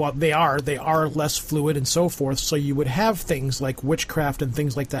 well, they are less fluid and so forth, so you would have things like witchcraft and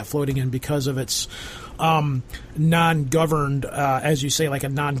things like that floating in because of its non-governed, as you say, like a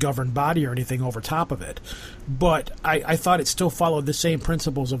non-governed body or anything over top of it. But I thought it still followed the same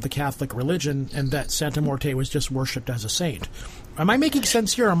principles of the Catholic religion, and that Santa Muerte was just worshipped as a saint. Am I making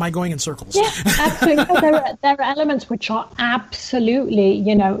sense here, or am I going in circles? Yeah, absolutely. There are elements which are absolutely,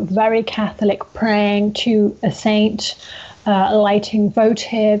 very Catholic, praying to a saint, lighting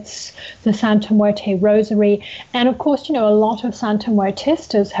votives, the Santa Muerte Rosary. And of course, a lot of Santa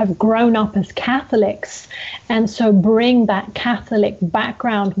Muertistas have grown up as Catholics, and so bring that Catholic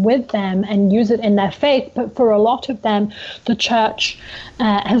background with them and use it in their faith. But for a lot of them, the church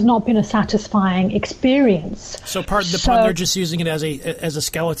has not been a satisfying experience. So pardon the pun, they're just using it as a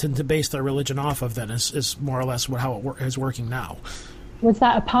skeleton to base their religion off of, then, is more or less how it is working now. Was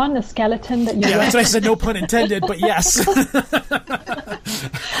that a pun, a skeleton that you... Yeah, that's what I said, no pun intended, but yes.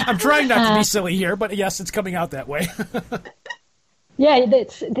 I'm trying not to be silly here, but yes, it's coming out that way. Yeah,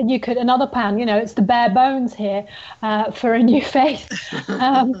 you could, another pun, it's the bare bones here for a new faith.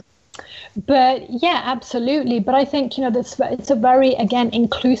 But yeah, absolutely. But I think, it's a very, again,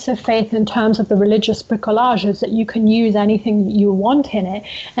 inclusive faith in terms of the religious bricolages, that you can use anything you want in it.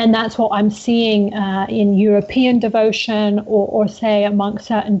 And that's what I'm seeing in European devotion or say amongst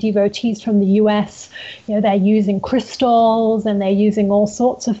certain devotees from the US. They're using crystals and they're using all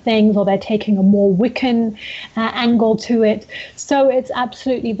sorts of things, or they're taking a more Wiccan angle to it. So it's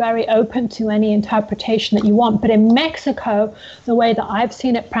absolutely very open to any interpretation that you want. But in Mexico, the way that I've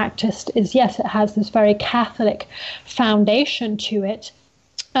seen it practiced is, yes, it has this very Catholic foundation to it.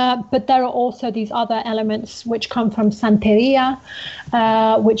 But there are also these other elements which come from Santeria,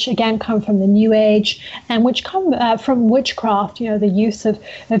 which again come from the New Age, and which come from witchcraft, the use of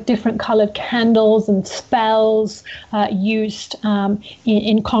different colored candles and spells used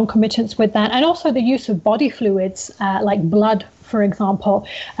in concomitance with that. And also the use of body fluids like blood, for example,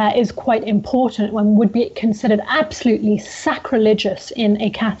 is quite important and would be considered absolutely sacrilegious in a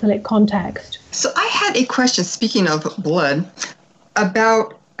Catholic context. So I had a question, speaking of blood,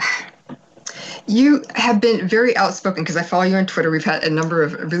 about... You have been very outspoken, because I follow you on Twitter. We've had a number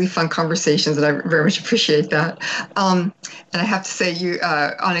of really fun conversations, and I very much appreciate that. And I have to say, you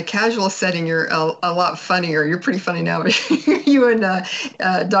on a casual setting, you're a lot funnier. You're pretty funny now, but you and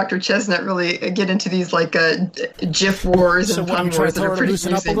Dr. Chestnut really get into these like GIF wars and fun wars that are pretty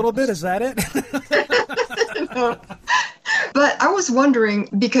loosen up a little bit. Is that it? No. But I was wondering,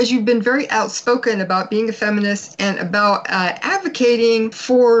 because you've been very outspoken about being a feminist and about advocating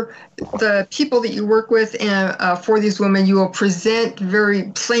for the people that you work with and for these women, you will present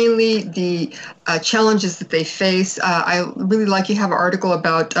very plainly the challenges that they face. I really like you have an article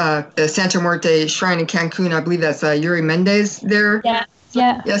about the Santa Muerte Shrine in Cancun. I believe that's Yuri Mendez there. Yeah.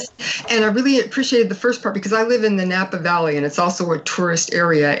 Yeah. Yes. And I really appreciated the first part, because I live in the Napa Valley, and it's also a tourist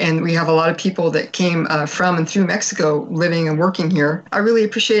area. And we have a lot of people that came from and through Mexico living and working here. I really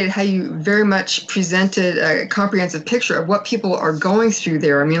appreciated how you very much presented a comprehensive picture of what people are going through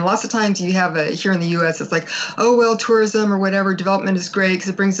there. I mean, lots of times you have here in the U.S., it's like, oh, well, tourism or whatever, development is great because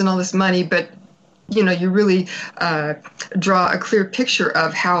it brings in all this money. But you really draw a clear picture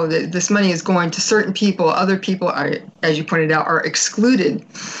of how this money is going to certain people. Other people, are, as you pointed out, are excluded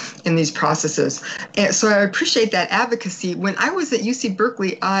in these processes. And so I appreciate that advocacy. When I was at UC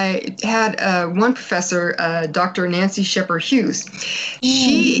Berkeley, I had one professor, Dr. Nancy Shepard Hughes.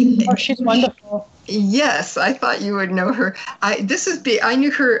 She's wonderful. Yes, I thought you would know her. I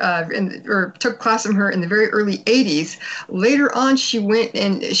knew her or took class from her in the very early 80s. Later on, she went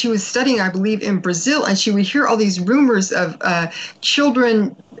and she was studying, I believe, in Brazil, and she would hear all these rumors of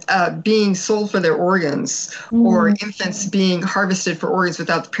children being sold for their organs or infants being harvested for organs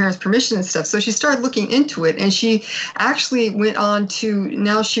without the parents' permission and stuff. So she started looking into it, and she actually went on to,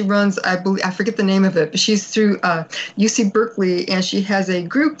 now she runs, I forget the name of it, but she's through UC Berkeley, and she has a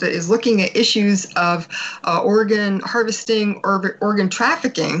group that is looking at issues of organ harvesting or organ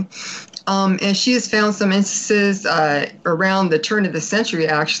trafficking. And she has found some instances around the turn of the century,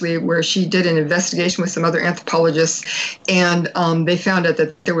 actually, where she did an investigation with some other anthropologists, and they found out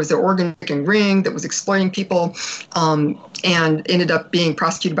that there was an organ picking ring that was exploiting people, and ended up being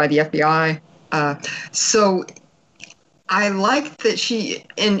prosecuted by the FBI. So I like that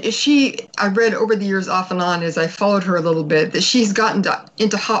I read over the years off and on as I followed her a little bit, that she's gotten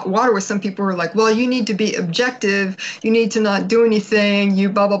into hot water with some people who are like, well, you need to be objective. You need to not do anything, you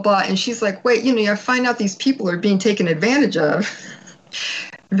blah, blah, blah. And she's like, wait, I find out these people are being taken advantage of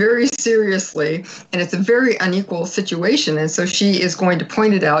very seriously. And it's a very unequal situation. And so she is going to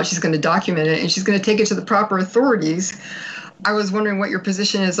point it out. She's going to document it, and she's going to take it to the proper authorities. I was wondering what your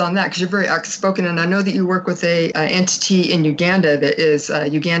position is on that, because you're very outspoken, and I know that you work with a entity in Uganda that is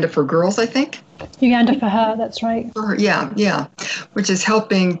Uganda for Girls, I think. Uganda for Her, that's right. Yeah, which is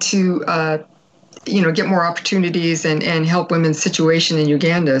helping to get more opportunities and help women's situation in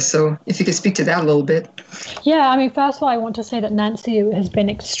Uganda. So if you could speak to that a little bit. Yeah, I mean, first of all, I want to say that Nancy has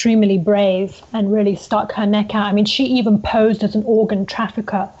been extremely brave and really stuck her neck out. I mean, she even posed as an organ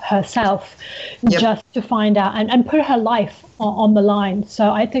trafficker herself, just to find out and put her life on the line.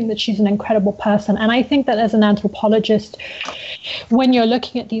 So I think that she's an incredible person. And I think that as an anthropologist, when you're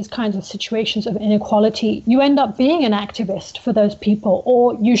looking at these kinds of situations of inequality, you end up being an activist for those people,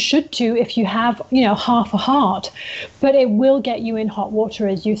 or you should do if you have, half a heart. But it will get you in hot water,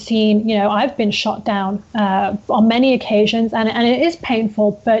 as you've seen. I've been shot down on many occasions, and it is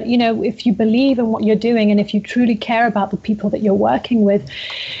painful. But, if you believe in what you're doing, and if you truly care about the people that you're working with,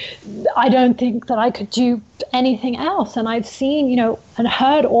 I don't think that I could do anything else. And I've seen, and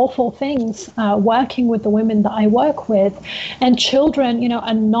heard awful things working with the women that I work with. And children,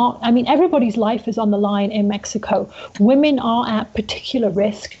 are not, I mean, everybody's life is on the line in Mexico. Women are at particular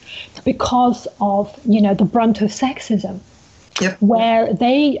risk because of, the brunt of sexism, where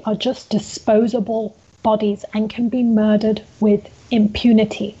they are just disposable bodies and can be murdered with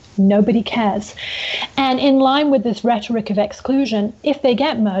impunity. Nobody cares. And in line with this rhetoric of exclusion, if they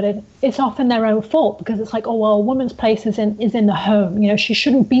get murdered, it's often their own fault, because it's like, oh, well, a woman's place is in the home. She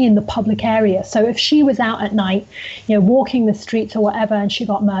shouldn't be in the public area. So if she was out at night, walking the streets or whatever, and she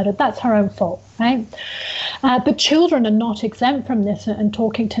got murdered, that's her own fault, right? But children are not exempt from this. And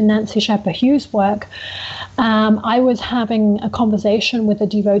talking to Nancy Scheper-Hughes' work, I was having a conversation with a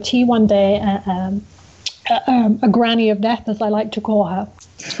devotee one day, a granny of death, as I like to call her.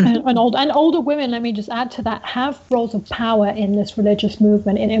 And older women, let me just add to that, have roles of power in this religious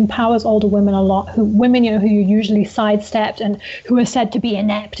movement. It empowers older women a lot, who are usually sidestepped and who are said to be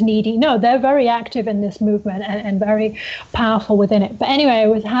inept, needy. No, they're very active in this movement and very powerful within it. But anyway, I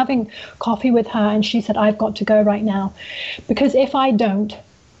was having coffee with her, and she said, I've got to go right now, because if I don't,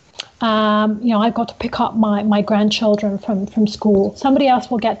 I've got to pick up my grandchildren from school. Somebody else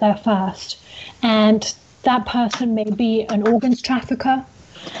will get there first. And that person may be an organs trafficker.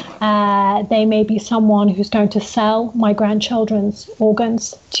 They may be someone who's going to sell my grandchildren's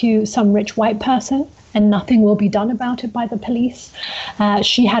organs to some rich white person, and nothing will be done about it by the police.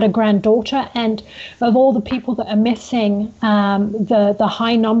 She had a granddaughter, and of all the people that are missing, the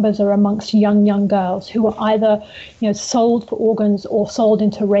high numbers are amongst young girls who are either sold for organs or sold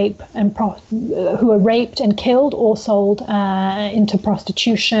into rape, and who are raped and killed, or sold into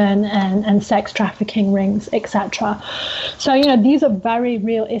prostitution and sex trafficking rings, etc. So these are very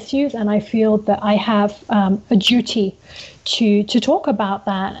real issues, and I feel that I have a duty to talk about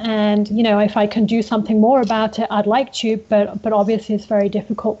that. And if I can do something more about it, I'd like to, but obviously it's very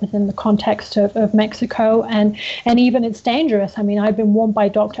difficult within the context of Mexico, and even it's dangerous. I mean, I've been warned by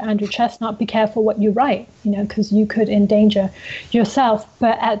Dr. Andrew Chestnut, be careful what you write, because you could endanger yourself.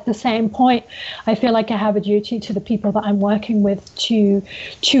 But at the same point, I feel like I have a duty to the people that I'm working with to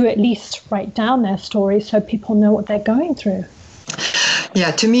at least write down their stories so people know what they're going through.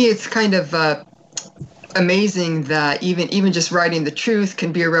 Yeah, to me, it's kind of amazing that even just writing the truth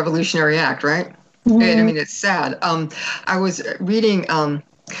can be a revolutionary act, right? Mm-hmm. And I mean, it's sad. I was reading.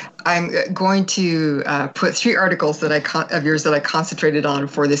 I'm going to put 3 articles of yours that I concentrated on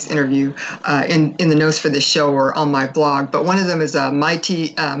for this interview in the notes for this show or on my blog. But one of them is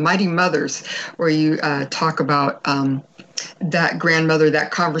Mighty Mothers, where you talk about that grandmother,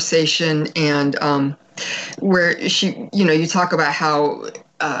 that conversation, and where she, you talk about how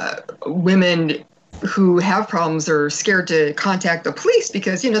women who have problems are scared to contact the police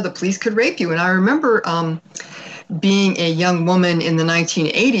because, the police could rape you. And I remember being a young woman in the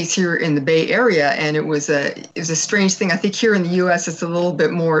 1980s here in the Bay Area, and it was a strange thing. I think here in the U.S. it's a little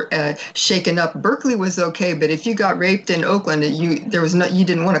bit more shaken up. Berkeley was okay, but if you got raped in Oakland, you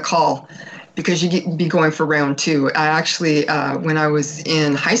didn't want to call because you'd be going for round two. I actually, when I was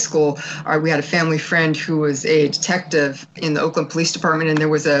in high school, we had a family friend who was a detective in the Oakland Police Department, and there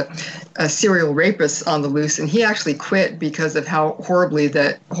was a serial rapist on the loose, and he actually quit because of how horribly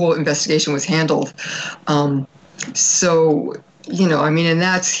that whole investigation was handled. So, I mean, and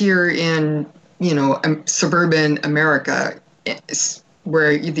that's here in, suburban America,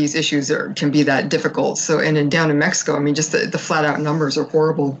 where these issues can be that difficult. So, and then down in Mexico, I mean, just the flat out numbers are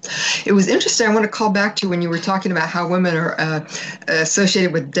horrible. It was interesting. I want to call back to when you were talking about how women are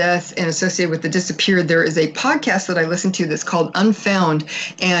associated with death and associated with the disappeared. There is a podcast that I listen to that's called Unfound,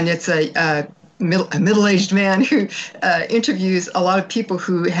 and it's a middle-aged man who interviews a lot of people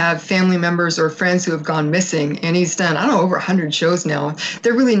who have family members or friends who have gone missing. And he's done, I don't know, over 100 shows now.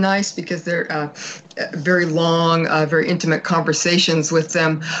 They're really nice because they're very long, very intimate conversations with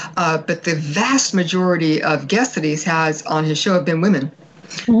them. But the vast majority of guests that he's has on his show have been women.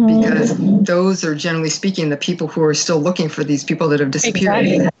 Because those are, generally speaking, the people who are still looking for these people that have disappeared.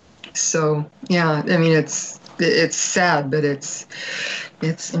 Exactly. So, yeah, I mean, it's sad, but it's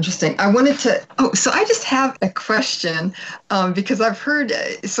interesting. I wanted to, so I just have a question, because I've heard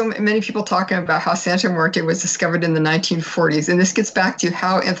so many people talking about how Santa Muerte was discovered in the 1940s, and this gets back to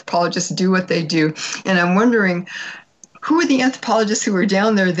how anthropologists do what they do. And I'm wondering, who were the anthropologists who were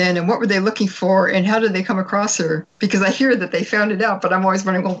down there then, and what were they looking for, and how did they come across her? Because I hear that they found it out, but I'm always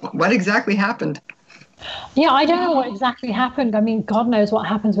wondering, well, what exactly happened? Yeah, I don't know what exactly happened. I mean, God knows what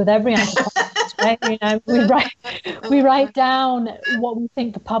happens with every anthropologist, right? We write down what we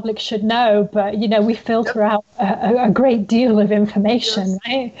think the public should know, but we filter out a great deal of information,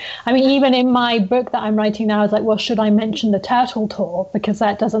 right? I mean, even in my book that I'm writing now, I was like, well, should I mention the turtle tour? Because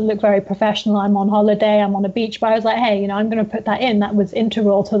that doesn't look very professional. I'm on holiday, I'm on a beach, but I was like, hey, I'm going to put that in. That was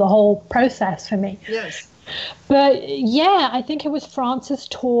integral to the whole process for me. Yes. But yeah, I think it was Frances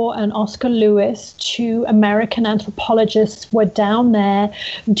Torr and Oscar Lewis, two American anthropologists, were down there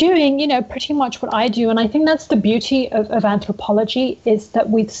doing, pretty much what I do. And I think that's the beauty of anthropology, is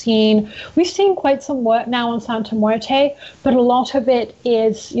that we've seen quite some work now on Santa Muerte, but a lot of it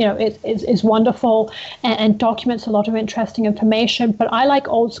is, is wonderful and documents a lot of interesting information. But I like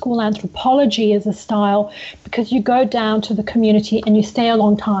old school anthropology as a style, because you go down to the community and you stay a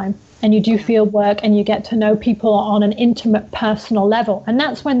long time. And you do field work, and you get to know people on an intimate, personal level. And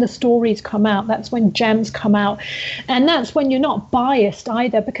that's when the stories come out. That's when gems come out. And that's when you're not biased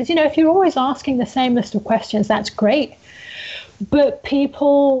either. Because, if you're always asking the same list of questions, that's great. But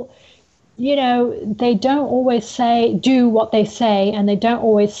people, they don't always do what they say, and they don't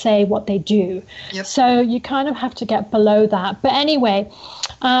always say what they do. Yep. So you kind of have to get below that. But anyway,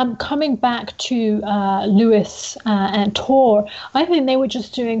 coming back to Lewis and Torr, I think they were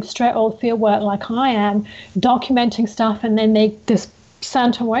just doing straight old field work like I am, documenting stuff, and then this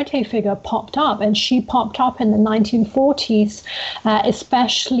Santa Muerte figure popped up, and she popped up in the 1940s,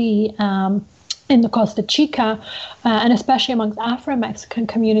 especially in the Costa Chica, and especially amongst Afro-Mexican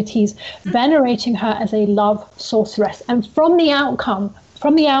communities, venerating her as a love sorceress. And from the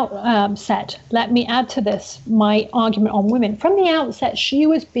outset, let me add to this, my argument on women. From the outset, she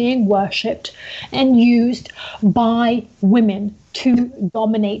was being worshipped and used by women to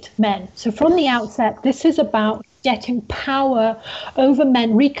dominate men. So from the outset, this is about getting power over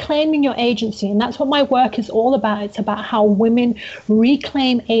men, reclaiming your agency. And that's what my work is all about. It's about how women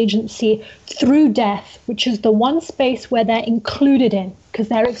reclaim agency through death, which is the one space where they're included in, because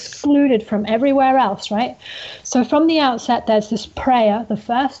they're excluded from everywhere else, right? So from the outset, there's this prayer. The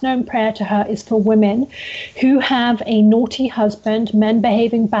first known prayer to her is for women who have a naughty husband, men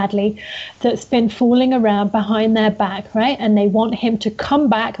behaving badly, that's been fooling around behind their back, right? And they want him to come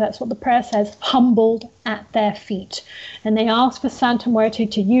back, that's what the prayer says, humbled at their feet. And they ask for Santa Muerte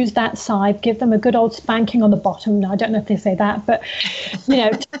to use that scythe, give them a good old spanking on the bottom. No, I don't know if they say that, but,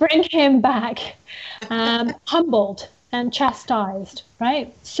 to bring him back humbled and chastised,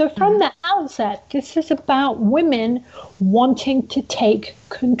 right? So from the outset, this is about women wanting to take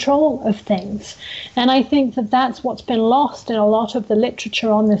control of things. And I think that that's what's been lost in a lot of the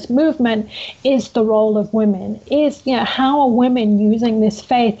literature on this movement, is the role of women, is, how are women using this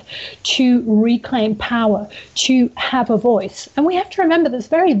faith to reclaim power, to have a voice. And we have to remember that it's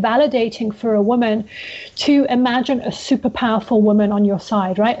very validating for a woman to imagine a super powerful woman on your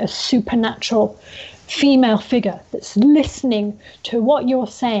side, right? A supernatural female figure that's listening to what you're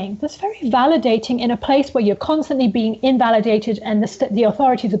saying, that's very validating in a place where you're constantly being invalidated, and the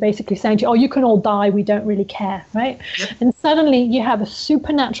authorities are basically saying to you, oh, you can all die, we don't really care, right? Yep. And suddenly you have a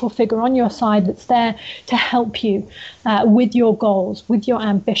supernatural figure on your side that's there to help you with your goals, with your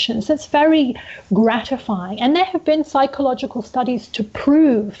ambitions. That's very gratifying. And there have been psychological studies to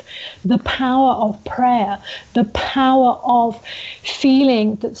prove the power of prayer, the power of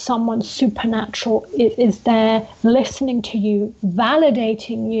feeling that someone supernatural is there listening to you,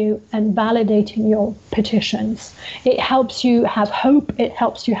 validating you, and validating your petitions. It helps you have hope, it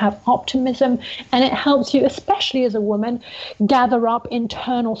helps you have optimism, and it helps you, especially as a woman, gather up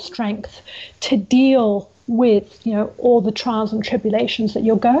internal strength to deal with, you know, all the trials and tribulations that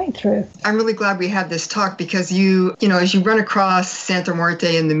you're going through. I'm really glad we had this talk because you know, as you run across Santa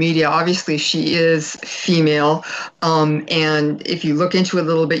Muerte in the media, obviously she is female. And if you look into it a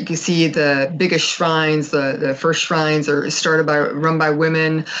little bit, you can see the biggest shrines, the first shrines are run by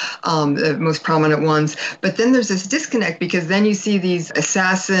women, the most prominent ones. But then there's this disconnect because then you see these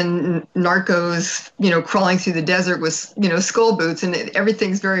assassin narcos, you know, crawling through the desert with, you know, skull boots, and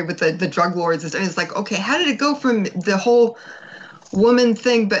everything's very with the drug lords. And it's like, okay, how did it go from the whole woman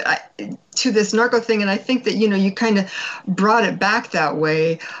thing to this narco thing? And I think that, you know, you kind of brought it back that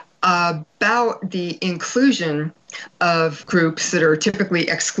way about the inclusion of groups that are typically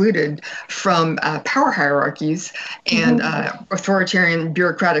excluded from power hierarchies and authoritarian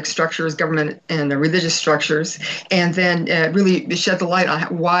bureaucratic structures, government and religious structures, and then really shed the light on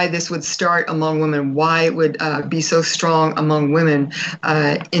why this would start among women, why it would be so strong among women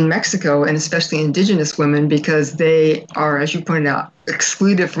in Mexico, and especially indigenous women, because they are, as you pointed out,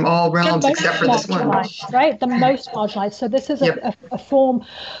 excluded from all realms except for this one. Right, the most marginalized. So this is a form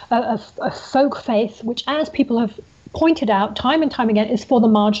of folk faith, which, as people have pointed out time and time again, is for the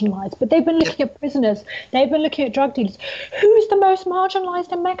marginalized. But they've been looking at prisoners. They've been looking at drug dealers. Who's the most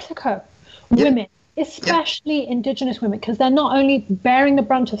marginalized in Mexico? Women. Especially indigenous women, because they're not only bearing the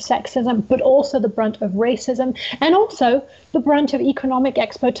brunt of sexism, but also the brunt of racism, and also the brunt of economic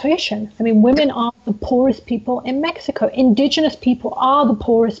exploitation. I mean, women are the poorest people in Mexico. Indigenous people are the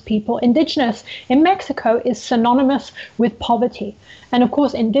poorest people. Indigenous in Mexico is synonymous with poverty. And of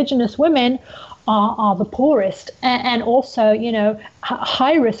course, indigenous women are the poorest, and also, you know,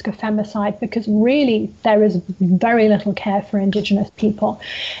 high risk of femicide, because really there is very little care for indigenous people.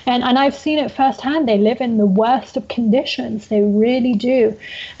 And I've seen it firsthand. They live in the worst of conditions. They really do.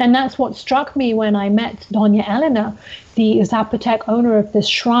 And that's what struck me when I met Doña Elena, the Zapotec owner of this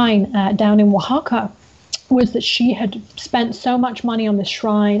shrine down in Oaxaca, was that she had spent so much money on the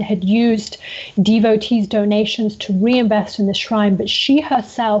shrine, had used devotees' donations to reinvest in the shrine, but she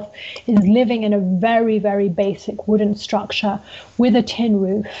herself is living in a very, very basic wooden structure with a tin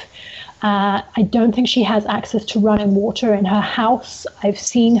roof. I don't think she has access to running water in her house. I've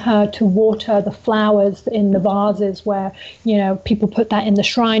seen her to water the flowers in the vases where, you know, people put that in the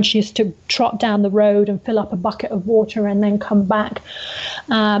shrine. She has to trot down the road and fill up a bucket of water and then come back.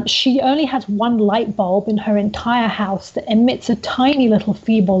 She only has one light bulb in her entire house that emits a tiny little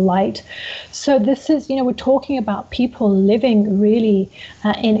feeble light. So this is, you know, we're talking about people living really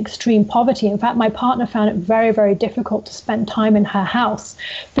in extreme poverty. In fact, my partner found it very, very difficult to spend time in her house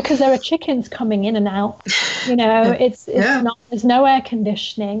because there are chickens coming in and out. You know, it's not, there's no air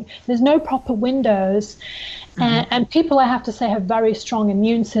conditioning, there's no proper windows. And people, I have to say, have very strong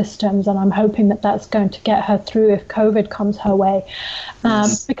immune systems, and I'm hoping that that's going to get her through if COVID comes her way.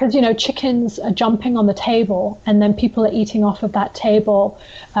 Because, you know, chickens are jumping on the table, and then people are eating off of that table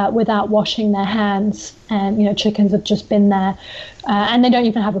without washing their hands. And, you know, chickens have just been there, and they don't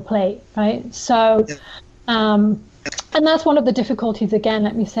even have a plate, right? So, and that's one of the difficulties, again,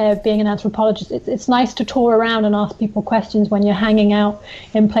 let me say, of being an anthropologist. It's nice to tour around and ask people questions. When you're hanging out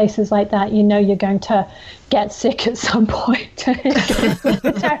in places like that, you know you're going to get sick at some point.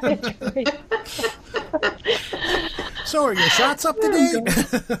 So are your shots up to date?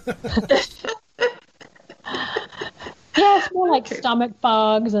 Yeah, it's more like stomach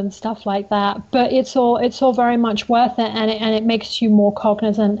bugs and stuff like that, but it's all very much worth it, and it makes you more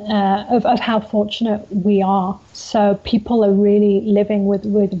cognizant of how fortunate we are. So people are really living with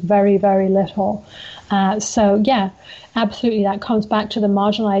very, very little. So yeah, absolutely, that comes back to the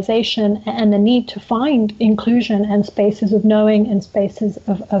marginalization and the need to find inclusion and spaces of knowing and spaces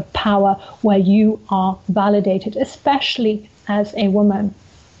of power where you are validated, especially as a woman.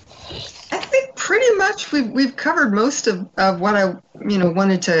 I think pretty much we've covered most of what I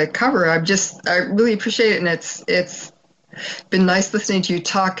wanted to cover. I really appreciate it, and it's been nice listening to you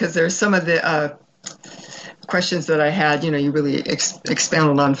talk, because there's some of the questions that I had, you really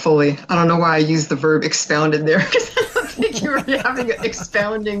expounded on fully. I don't know why I used the verb expounded there, because I don't think you were having an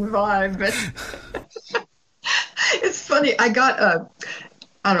expounding vibe, but it's funny. I got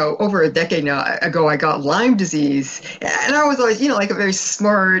I don't know, over a decade ago, I got Lyme disease. And I was always, like a very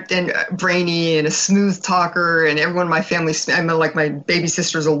smart and brainy and a smooth talker. And everyone in my family, like my baby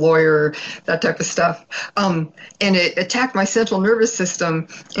sister's a lawyer, that type of stuff. And it attacked my central nervous system.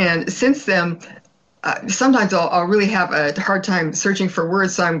 And since then, sometimes I'll really have a hard time searching for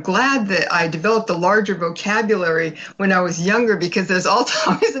words. So I'm glad that I developed a larger vocabulary when I was younger, because there's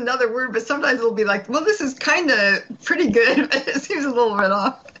always another word, but sometimes it'll be like, well, this is kind of pretty good, but it seems a little bit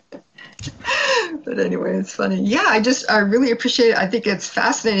off. But anyway, it's funny. Yeah, I really appreciate it. I think it's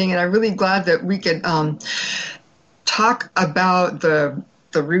fascinating, and I'm really glad that we could talk about the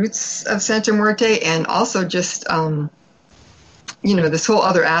roots of Santa Muerte, and also just this whole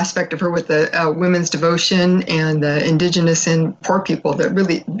other aspect of her with the women's devotion and the indigenous and poor people that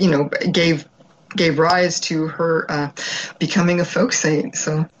really, gave rise to her becoming a folk saint.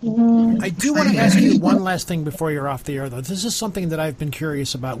 So I do want to ask you one last thing before you're off the air, though. This is something that I've been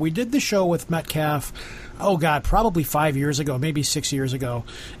curious about. We did the show with Metcalf, probably 5 years ago, maybe 6 years ago.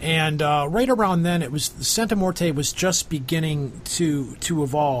 And right around then, Santa Muerte was just beginning to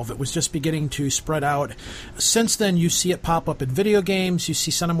evolve. It was just beginning to spread out. Since then, you see it pop up in video games. You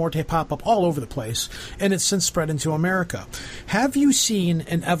see Santa Muerte pop up all over the place. And it's since spread into America. Have you seen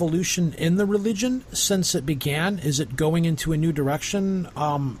an evolution in the religion since it began? Is it going into a new direction?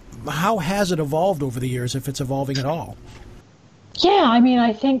 How has it evolved over the years, if it's evolving at all? Yeah,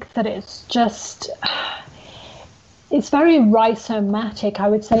 I think that it's very rhizomatic. I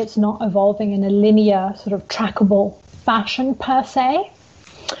would say it's not evolving in a linear, sort of trackable fashion per se.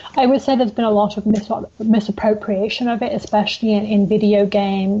 I would say there's been a lot of misappropriation of it, especially in video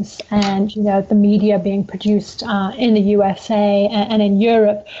games and, the media being produced in the USA and in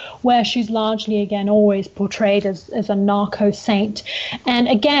Europe, where she's largely, again, always portrayed as a narco saint. And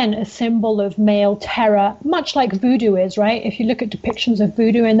again, a symbol of male terror, much like voodoo is, right? If you look at depictions of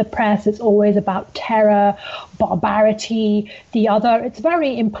voodoo in the press, it's always about terror, barbarity, the other. It's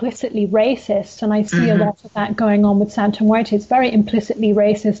very implicitly racist. And I see a lot of that going on with Santa Muerte. It's very implicitly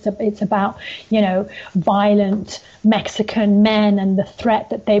racist. It's about, violent Mexican men and the threat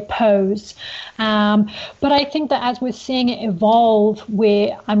that they pose. But I think that as we're seeing it evolve,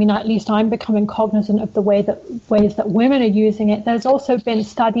 at least I'm becoming cognizant of the ways that women are using it. There's also been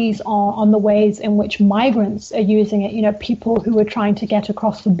studies on the ways in which migrants are using it. People who are trying to get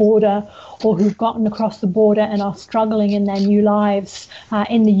across the border, or who've gotten across the border and are struggling in their new lives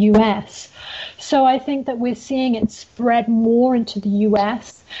in the US. So I think that we're seeing it spread more into the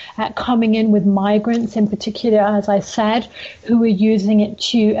US, coming in with migrants in particular, as I said, who are using it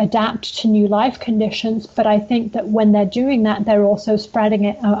to adapt to new life conditions. But I think that when they're doing that, they're also spreading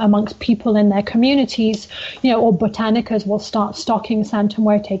it amongst people in their communities, or botanicas will start stocking Santa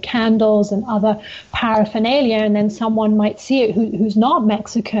Muerte candles and other paraphernalia, and then someone might see it who's not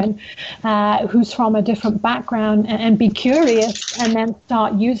Mexican, who's from a different background, and be curious, and then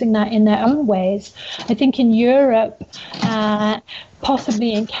start using that in their own ways. I think in Europe,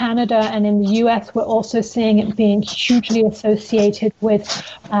 possibly in Canada and in the US, we're also seeing it being hugely associated with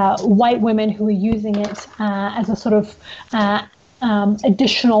white women who are using it as a sort of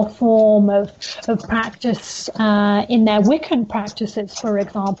additional form of practice in their Wiccan practices, for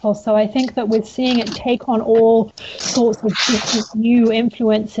example. So I think that we're seeing it take on all sorts of different new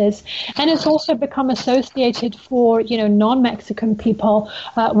influences. And it's also become associated for, non-Mexican people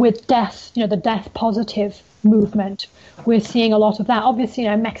with death, the death positive movement. We're seeing a lot of that. Obviously,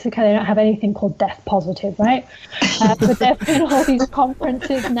 in Mexico, they don't have anything called death positive, right? But there have been all these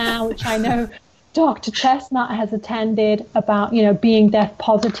conferences now, which I know Dr. Chestnut has attended, about, being death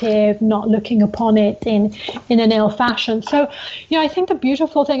positive, not looking upon it in an ill fashion. So, I think the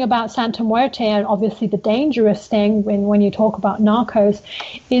beautiful thing about Santa Muerte, and obviously the dangerous thing when you talk about narcos,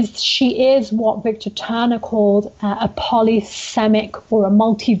 is she is what Victor Turner called a polysemic or a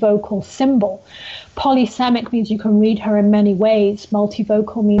multivocal symbol. Polysemic means you can read her in many ways.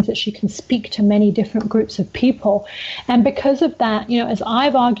 Multivocal means that she can speak to many different groups of people. And because of that, as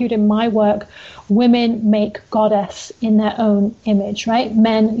I've argued in my work, women make goddess in their own image, right?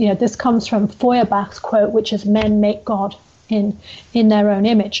 Men, this comes from Feuerbach's quote, which is men make God in their own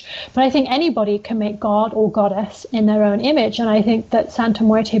image. But I think anybody can make God or goddess in their own image. And I think that Santa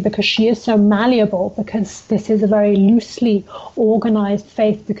Muerte, because she is so malleable, because this is a very loosely organized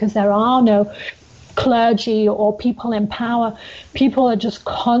faith, because there are no clergy or people in power, people are just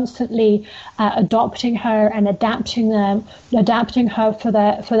constantly adopting her and adapting her for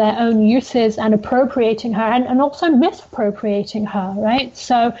their own uses and appropriating her and also misappropriating her, right?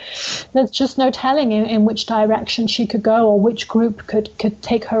 So there's just no telling in which direction she could go or which group could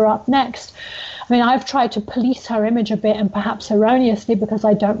take her up next. I mean, I've tried to police her image a bit, and perhaps erroneously, because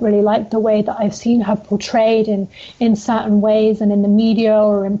I don't really like the way that I've seen her portrayed in certain ways and in the media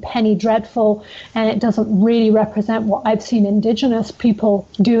or in Penny Dreadful, and it doesn't really represent what I've seen Indigenous people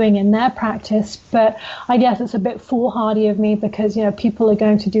doing in their practice. But I guess it's a bit foolhardy of me because, people are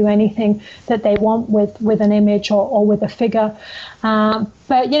going to do anything that they want with an image or with a figure. But,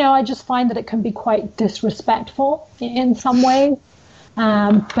 I just find that it can be quite disrespectful in some ways.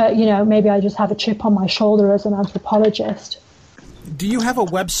 But, maybe I just have a chip on my shoulder as an anthropologist. Do you have a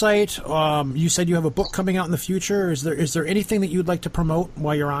website? You said you have a book coming out in the future. Is there anything that you'd like to promote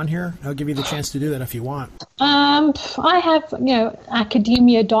while you're on here? I'll give you the chance to do that if you want. I have,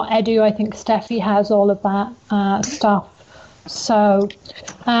 academia.edu. I think Steffi has all of that stuff. So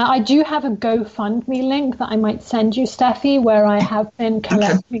I do have a GoFundMe link that I might send you, Steffi, where I have been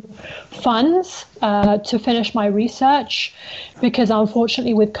collecting funds to finish my research, because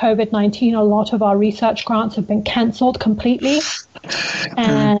unfortunately with COVID-19, a lot of our research grants have been cancelled completely.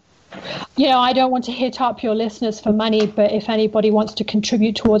 And I don't want to hit up your listeners for money, but if anybody wants to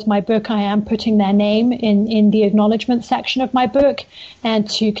contribute towards my book, I am putting their name in the acknowledgement section of my book. And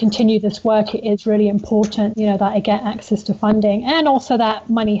to continue this work, it is really important, that I get access to funding. And also that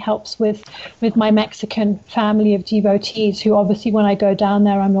money helps with my Mexican family of devotees, who obviously when I go down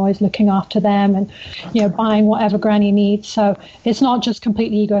there, I'm always looking after them and, buying whatever Granny needs. So it's not just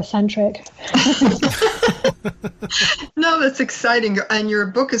completely egocentric. No, that's exciting. And your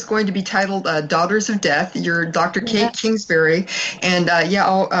book is going to be titled Daughters of Death. You're Dr. Kate Kingsbury. And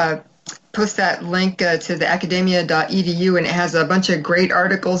I'll post that link to the academia.edu, and it has a bunch of great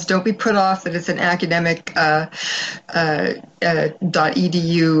articles. Don't be put off that it's an academic .edu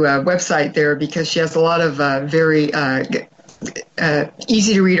website there, because she has a lot of very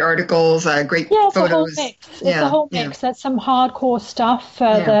easy to read articles, great photos. It's a whole mix. There's some hardcore stuff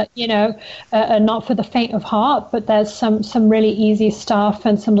that are not for the faint of heart, but there's some really easy stuff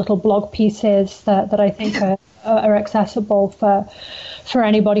and some little blog pieces that I think are accessible for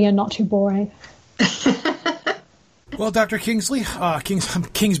anybody and not too boring. Well, Dr. Kingsbury, not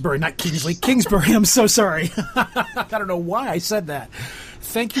Kingsley, Kingsbury, I'm so sorry. I don't know why I said that.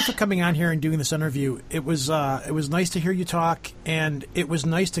 Thank you for coming on here and doing this interview. It was nice to hear you talk, and it was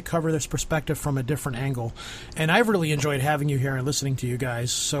nice to cover this perspective from a different angle. And I've really enjoyed having you here and listening to you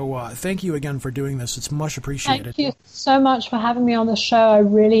guys. So thank you again for doing this. It's much appreciated. Thank you so much for having me on the show. I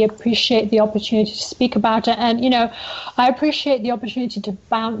really appreciate the opportunity to speak about it. And, I appreciate the opportunity to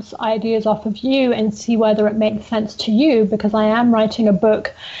bounce ideas off of you and see whether it makes sense to you, because I am writing a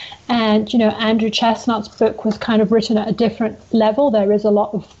book. And, Andrew Chestnut's book was kind of written at a different level. There is a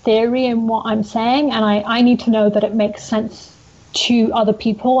lot of theory in what I'm saying, and I need to know that it makes sense to other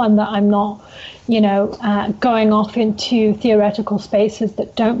people and that I'm not, going off into theoretical spaces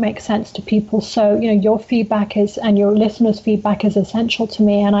that don't make sense to people. So, your feedback and your listeners' feedback is essential to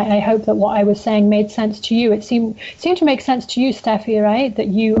me, and I hope that what I was saying made sense to you. It seemed to make sense to you, Steffi, right? That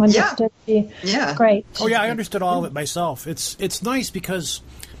you understood Great. Oh, yeah, I understood all of it myself. It's nice because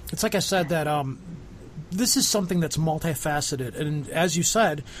it's like I said that this is something that's multifaceted, and as you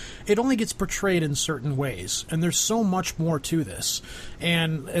said, it only gets portrayed in certain ways, and there's so much more to this.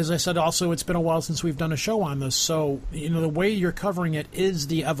 And as I said, also, it's been a while since we've done a show on this, so the way you're covering it is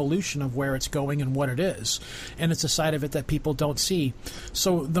the evolution of where it's going and what it is, and it's a side of it that people don't see.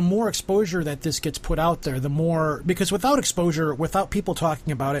 So the more exposure that this gets put out there, the more, because without exposure, without people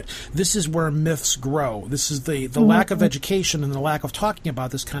talking about it, this is where myths grow. This is the lack of education and the lack of talking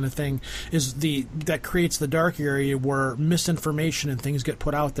about this kind of thing is that creates the dark area where misinformation and things get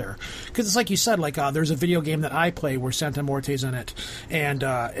put out there. Because it's like you said, there's a video game that I play where Santa Morte's in it, and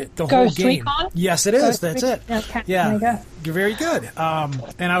the whole game. Recon? Yes, it is. Ghost That's Recon? it. Okay. Yeah, you're very good.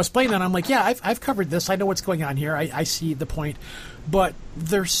 And I was playing that, and I'm like, yeah, I've covered this. I know what's going on here. I see the point, but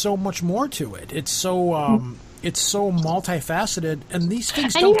there's so much more to it. It's so it's so multifaceted, and these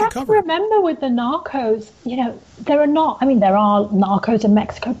things don't get covered. And you have to remember with the narcos, there are narcos in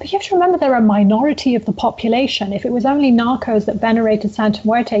Mexico, but you have to remember they're a minority of the population. If it was only narcos that venerated Santa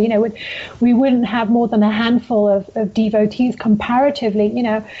Muerte, we wouldn't have more than a handful of devotees comparatively.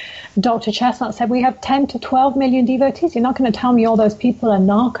 Dr. Chestnut said we have 10 to 12 million devotees. You're not going to tell me all those people are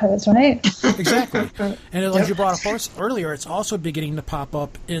narcos, right? Exactly. And as you brought up earlier, it's also beginning to pop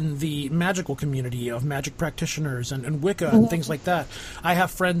up in the magical community of magic practitioners practitioners and Wicca and things like that. I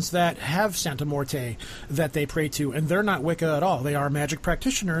have friends that have Santa Morte that they pray to, and they're not Wicca at all. They are magic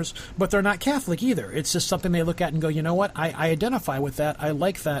practitioners, but they're not Catholic either. It's just something they look at and go, you know what, I identify with that. I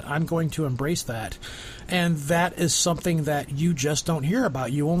like that. I'm going to embrace that. And that is something that you just don't hear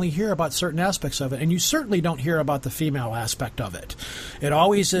about. You only hear about certain aspects of it, and you certainly don't hear about the female aspect of it. It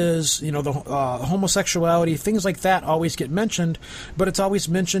always is, the homosexuality, things like that always get mentioned, but it's always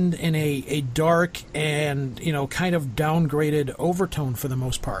mentioned in a dark and, kind of downgraded overtone for the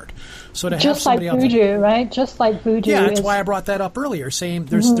most part. So to have somebody like voodoo, right? Just like voodoo. Yeah, that's why I brought that up earlier, saying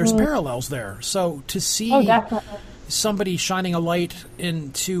there's parallels there. So to see somebody shining a light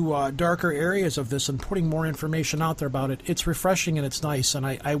into darker areas of this and putting more information out there about it, it's refreshing and it's nice, and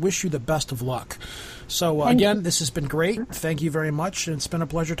I wish you the best of luck. So again, this has been great. Thank you very much, and it's been a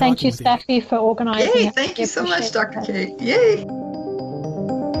pleasure talking with you. Thank you, Steffi, for organizing. Yay, thank you so much, Dr. Kate. Yay.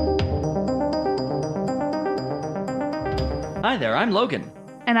 Hi there, I'm Logan.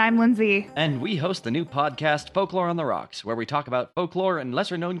 And I'm Lindsay. And we host the new podcast, Folklore on the Rocks, where we talk about folklore and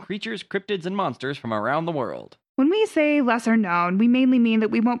lesser-known creatures, cryptids, and monsters from around the world. When we say lesser known, we mainly mean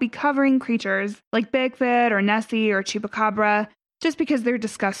that we won't be covering creatures like Bigfoot or Nessie or Chupacabra just because they're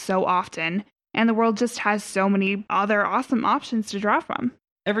discussed so often, and the world just has so many other awesome options to draw from.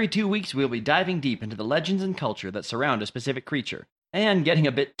 Every 2 weeks, we'll be diving deep into the legends and culture that surround a specific creature, and getting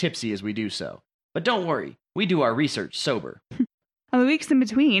a bit tipsy as we do so. But don't worry, we do our research sober. On the weeks in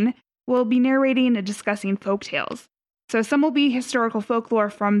between, we'll be narrating and discussing folk tales. So some will be historical folklore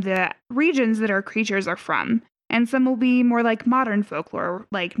from the regions that our creatures are from, and some will be more like modern folklore,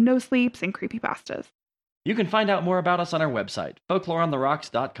 like no sleeps and creepypastas. You can find out more about us on our website,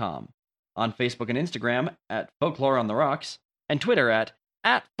 folkloreontherocks.com, on Facebook and Instagram at Folklore on the Rocks, and Twitter at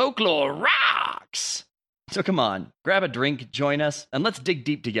Folklore Rocks. So come on, grab a drink, join us, and let's dig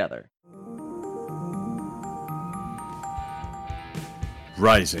deep together.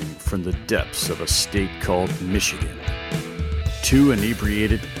 Rising from the depths of a state called Michigan, two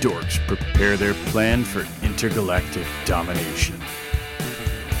inebriated dorks prepare their plan for intergalactic domination.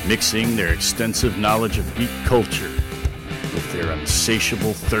 Mixing their extensive knowledge of geek culture with their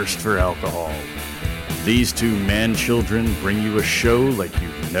insatiable thirst for alcohol, these two man-children bring you a show like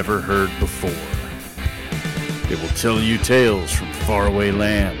you've never heard before. They will tell you tales from faraway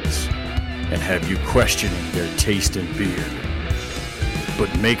lands and have you questioning their taste in beer.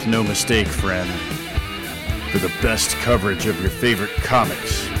 But make no mistake, friend, for the best coverage of your favorite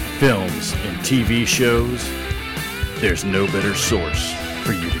comics, films, and TV shows, there's no better source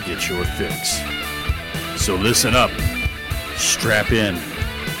for you to get your fix. So listen up, strap in,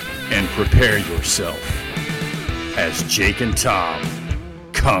 and prepare yourself as Jake and Tom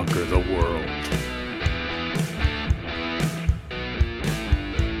conquer the world.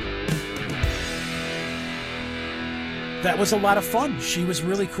 That was a lot of fun. She was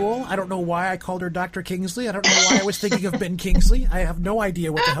really cool. I don't know why I called her Dr. Kingsley. I don't know why I was thinking of Ben Kingsley. I have no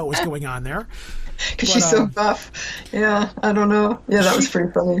idea what the hell was going on there. Because she's so buff. Yeah, I don't know. Yeah, that was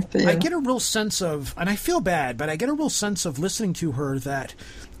pretty funny. But, yeah. I get a real sense of, and I feel bad, but I get a real sense of listening to her that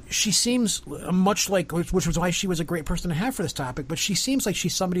she seems much like, which was why she was a great person to have for this topic, but she seems like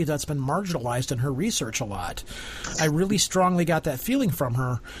she's somebody that's been marginalized in her research a lot. I really strongly got that feeling from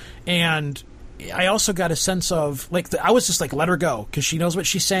her. And I also got a sense of, I was just like, let her go, because she knows what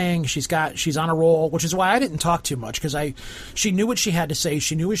she's saying. She's on a roll, which is why I didn't talk too much, because she knew what she had to say.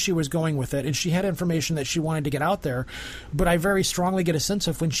 She knew where she was going with it, and she had information that she wanted to get out there. But I very strongly get a sense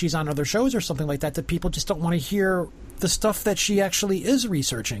of when she's on other shows or something like that people just don't want to hear the stuff that she actually is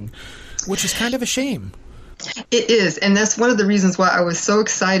researching, which is kind of a shame. It is, and that's one of the reasons why I was so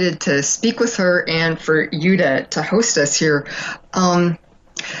excited to speak with her and for you to host us here.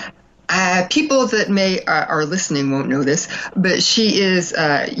 People that are listening won't know this, but she is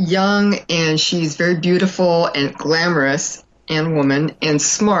young and she's very beautiful and glamorous and woman and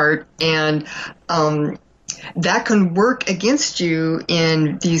smart, and that can work against you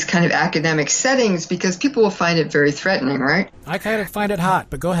in these kind of academic settings because people will find it very threatening, right? I kind of find it hot,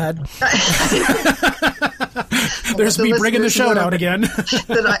 but go ahead. There's me bringing the show down again.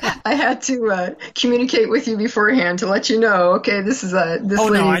 That I had to communicate with you beforehand to let you know, okay, this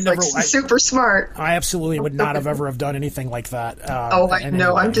lady's super smart. I absolutely would not have ever have done anything like that. I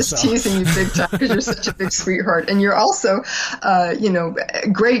know. I'm just teasing you big time because you're such a big sweetheart. And you're also,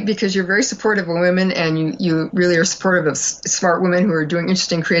 great because you're very supportive of women and you really are supportive of smart women who are doing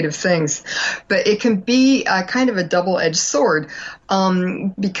interesting, creative things. But it can be kind of a double-edged sword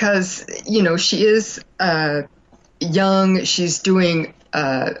because, she is young. She's doing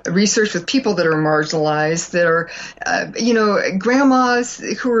research with people that are marginalized, that are, grandmas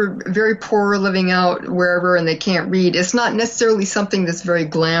who are very poor living out wherever and they can't read. It's not necessarily something that's very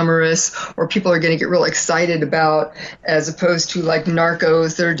glamorous or people are going to get real excited about, as opposed to like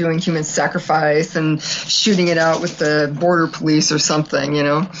narcos that are doing human sacrifice and shooting it out with the border police or something,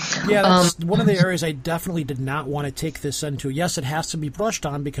 Yeah, that's one of the areas I definitely did not want to take this into. Yes, it has to be brushed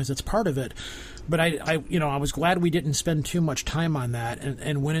on because it's part of it. But I was glad we didn't spend too much time on that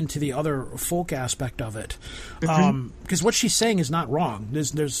and went into the other folk aspect of it. Because what she's saying is not wrong.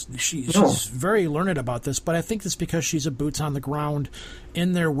 She's very learned about this, but I think it's because she's a boots on the ground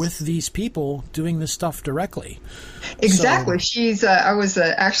in there with these people doing this stuff directly. Exactly. So, I was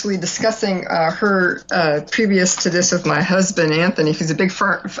actually discussing her previous to this with my husband, Anthony, who's a big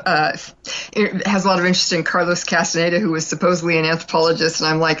has a lot of interest in Carlos Castaneda, who was supposedly an anthropologist. And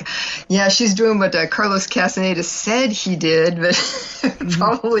I'm like, yeah, she's doing what Carlos Castaneda said he did, but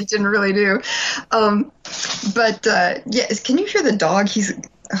probably didn't really do. Can you hear the dog?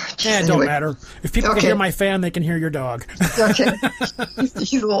 It don't matter. If people can hear my fan, they can hear your dog. Okay.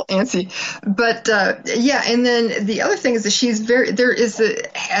 He's a little antsy. But, and then the other thing is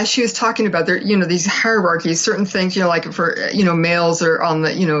that as she was talking about, these hierarchies, certain things, like for, males are on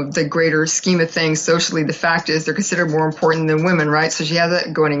the greater scheme of things socially. The fact is they're considered more important than women, right? So she has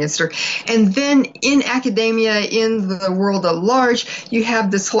that going against her. And then in academia, in the world at large, you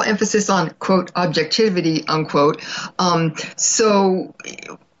have this whole emphasis on, quote, objectivity, unquote.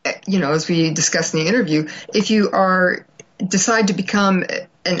 As we discussed in the interview, if you decide to become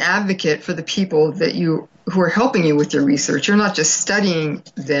an advocate for the people who are helping you with your research, you're not just studying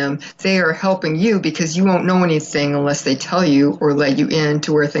them, they are helping you because you won't know anything unless they tell you or let you in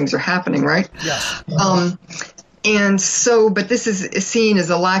to where things are happening, right? Yes. But this is seen as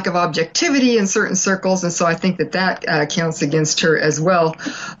a lack of objectivity in certain circles, and so I think that counts against her as well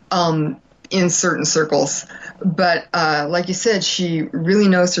in certain circles. But like you said, she really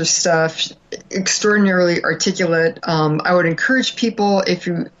knows her stuff, extraordinarily articulate. I would encourage people, if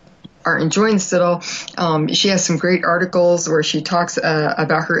you are enjoying this at all, she has some great articles where she talks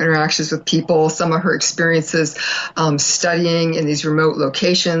about her interactions with people, some of her experiences studying in these remote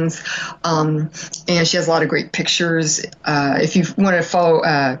locations, and she has a lot of great pictures. If you want to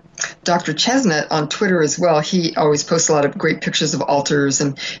follow Dr. Chestnut on Twitter as well, he always posts a lot of great pictures of altars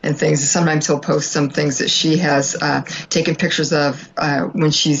and things. Sometimes he'll post some things that she has taken pictures of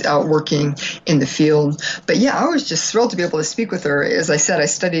when she's out working in the field. But yeah, I was just thrilled to be able to speak with her. As I said, I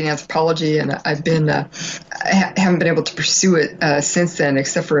studied anthropology, and I haven't been able to pursue it since then,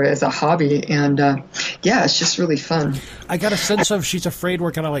 except for as a hobby. And it's just really fun. I got a sense of she's afraid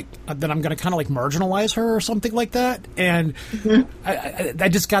we're gonna that I'm gonna kind of marginalize her or something like that. And I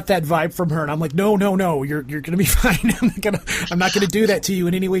just got that vibe from her, and I'm like, no, you're gonna be fine. I'm not gonna do that to you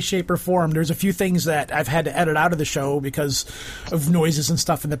in any way, shape, or form. There's a few things that I've had to edit out of the show because of noises and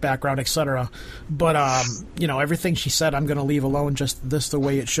stuff in the background, etc. But everything she said, I'm gonna leave alone, just the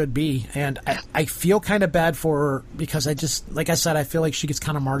way it should be. And I feel kind of bad for her because like I said, I feel like she gets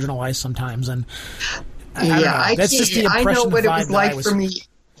kind of marginalized sometimes, and that's just the impression. I know what it was like for me.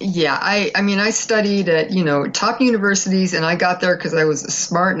 Yeah, I studied at, top universities, and I got there because I was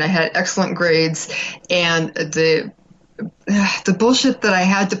smart and I had excellent grades, and the bullshit that I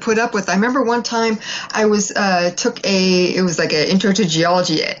had to put up with. I remember one time I it was like an intro to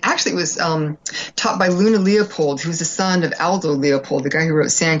geology. Actually, it was taught by Luna Leopold, who's the son of Aldo Leopold, the guy who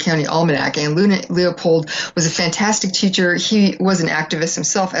wrote Sand County Almanac. And Luna Leopold was a fantastic teacher. He was an activist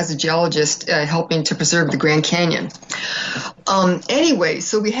himself as a geologist, helping to preserve the Grand Canyon. Anyway,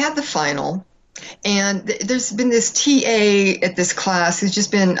 so we had the final. And there's been this TA at this class who's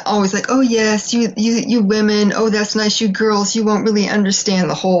just been always like, oh, yes, you women, oh, that's nice, you girls, you won't really understand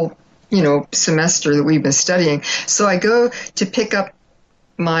the whole, semester that we've been studying. So I go to pick up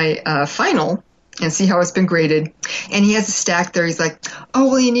my final and see how it's been graded. And he has a stack there. He's like, oh,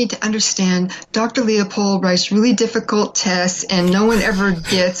 well, you need to understand, Dr. Leopold writes really difficult tests and no one ever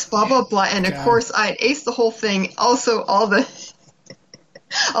gets blah, blah, blah. And, of course, I aced the whole thing. Also, all the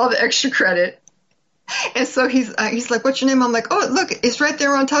extra credit. And so he's like, what's your name? I'm like, oh, look, it's right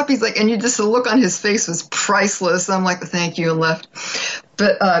there on top. He's like, and the look on his face was priceless. I'm like, thank you, and left.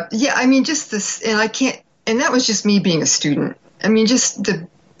 But just this, and I can't, and that was just me being a student.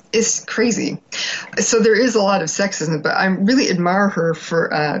 It's crazy. So there is a lot of sexism, but I really admire her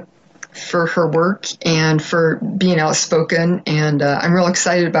for her work and for being outspoken. And I'm real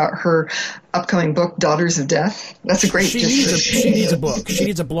excited about her upcoming book, Daughters of Death. That's a great. She needs a book. She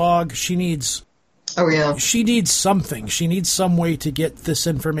needs a blog. She needs Oh, yeah. She needs something. She needs some way to get this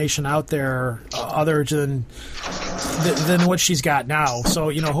information out there other than what she's got now.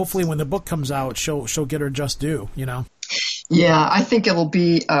 So, hopefully when the book comes out, she'll get her just due, Yeah, I think it'll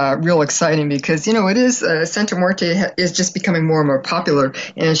be real exciting because, it is, Santa Muerte is just becoming more and more popular,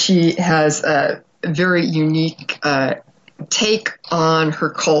 and she has a very unique take on her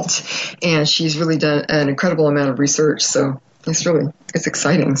cult, and she's really done an incredible amount of research, so it's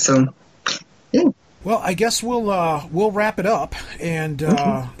exciting, so, yeah. Well, I guess we'll wrap it up, and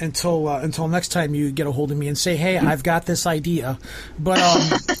until next time you get a hold of me and say, hey, I've got this idea. But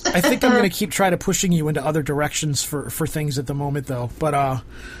I think I'm going to keep trying to pushing you into other directions for things at the moment, though. But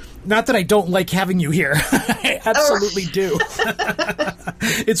not that I don't like having you here. I absolutely do.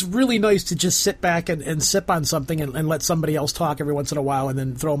 It's really nice to just sit back and sip on something and let somebody else talk every once in a while and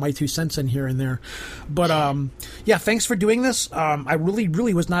then throw my 2 cents in here and there. But, yeah, thanks for doing this. I really,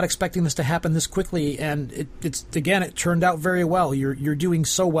 really was not expecting this to happen this quickly, and it turned out very well. You're doing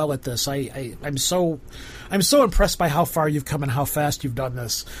so well at this. I'm so impressed by how far you've come and how fast you've done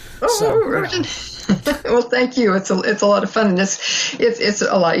this. Rogan. Well, thank you. It's a lot of fun, and it's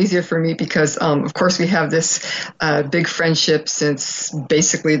a lot easier for me because, of course, we have this big friendship since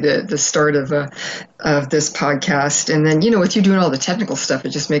basically the start of this podcast, and then with you doing all the technical stuff, it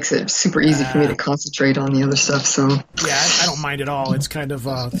just makes it super easy for me to concentrate on the other stuff. So yeah, I don't mind at all. It's kind of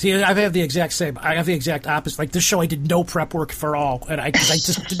see, I have the exact opposite. Like this show, I did no prep work for all, and I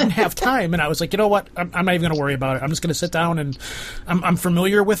just didn't have time, and I was like, you know what, I'm not even going to worry about it. I'm just going to sit down, and I'm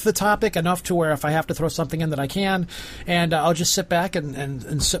familiar with the topic enough to where if I have to throw something in that I can, and I'll just sit back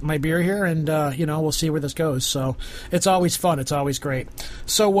and sip my beer here, and we'll see where this goes. So it's always fun. It's always great.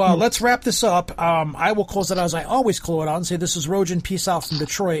 So let's wrap this up. I will close it out as I always close it out and say this is Rojan. Peace out from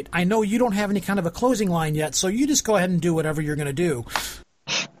Detroit. I know you don't have any kind of a closing line yet, so you just go ahead and do whatever you're going to do.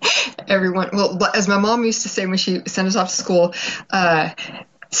 Everyone, well, as my mom used to say when she sent us off to school,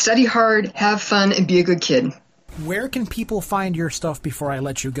 study hard, have fun, and be a good kid. Where can people find your stuff before I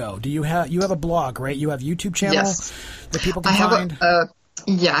let you go? Do you have a blog, right? You have a YouTube channel that people can find? I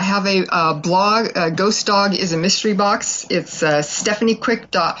have a blog. Ghost Dog is a mystery box. It's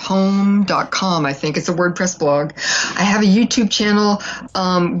stephaniequick.home.com, I think. It's a WordPress blog. I have a YouTube channel,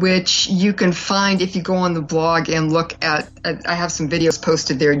 which you can find if you go on the blog and look at I have some videos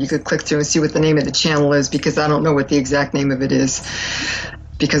posted there. You could click through and see what the name of the channel is because I don't know what the exact name of it is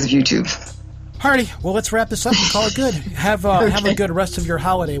because of YouTube. Hardy, well, let's wrap this up and call it good. Have a good rest of your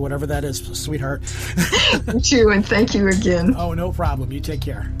holiday, whatever that is, sweetheart. You too, and thank you again. Oh, no problem. You take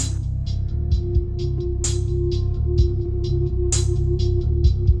care.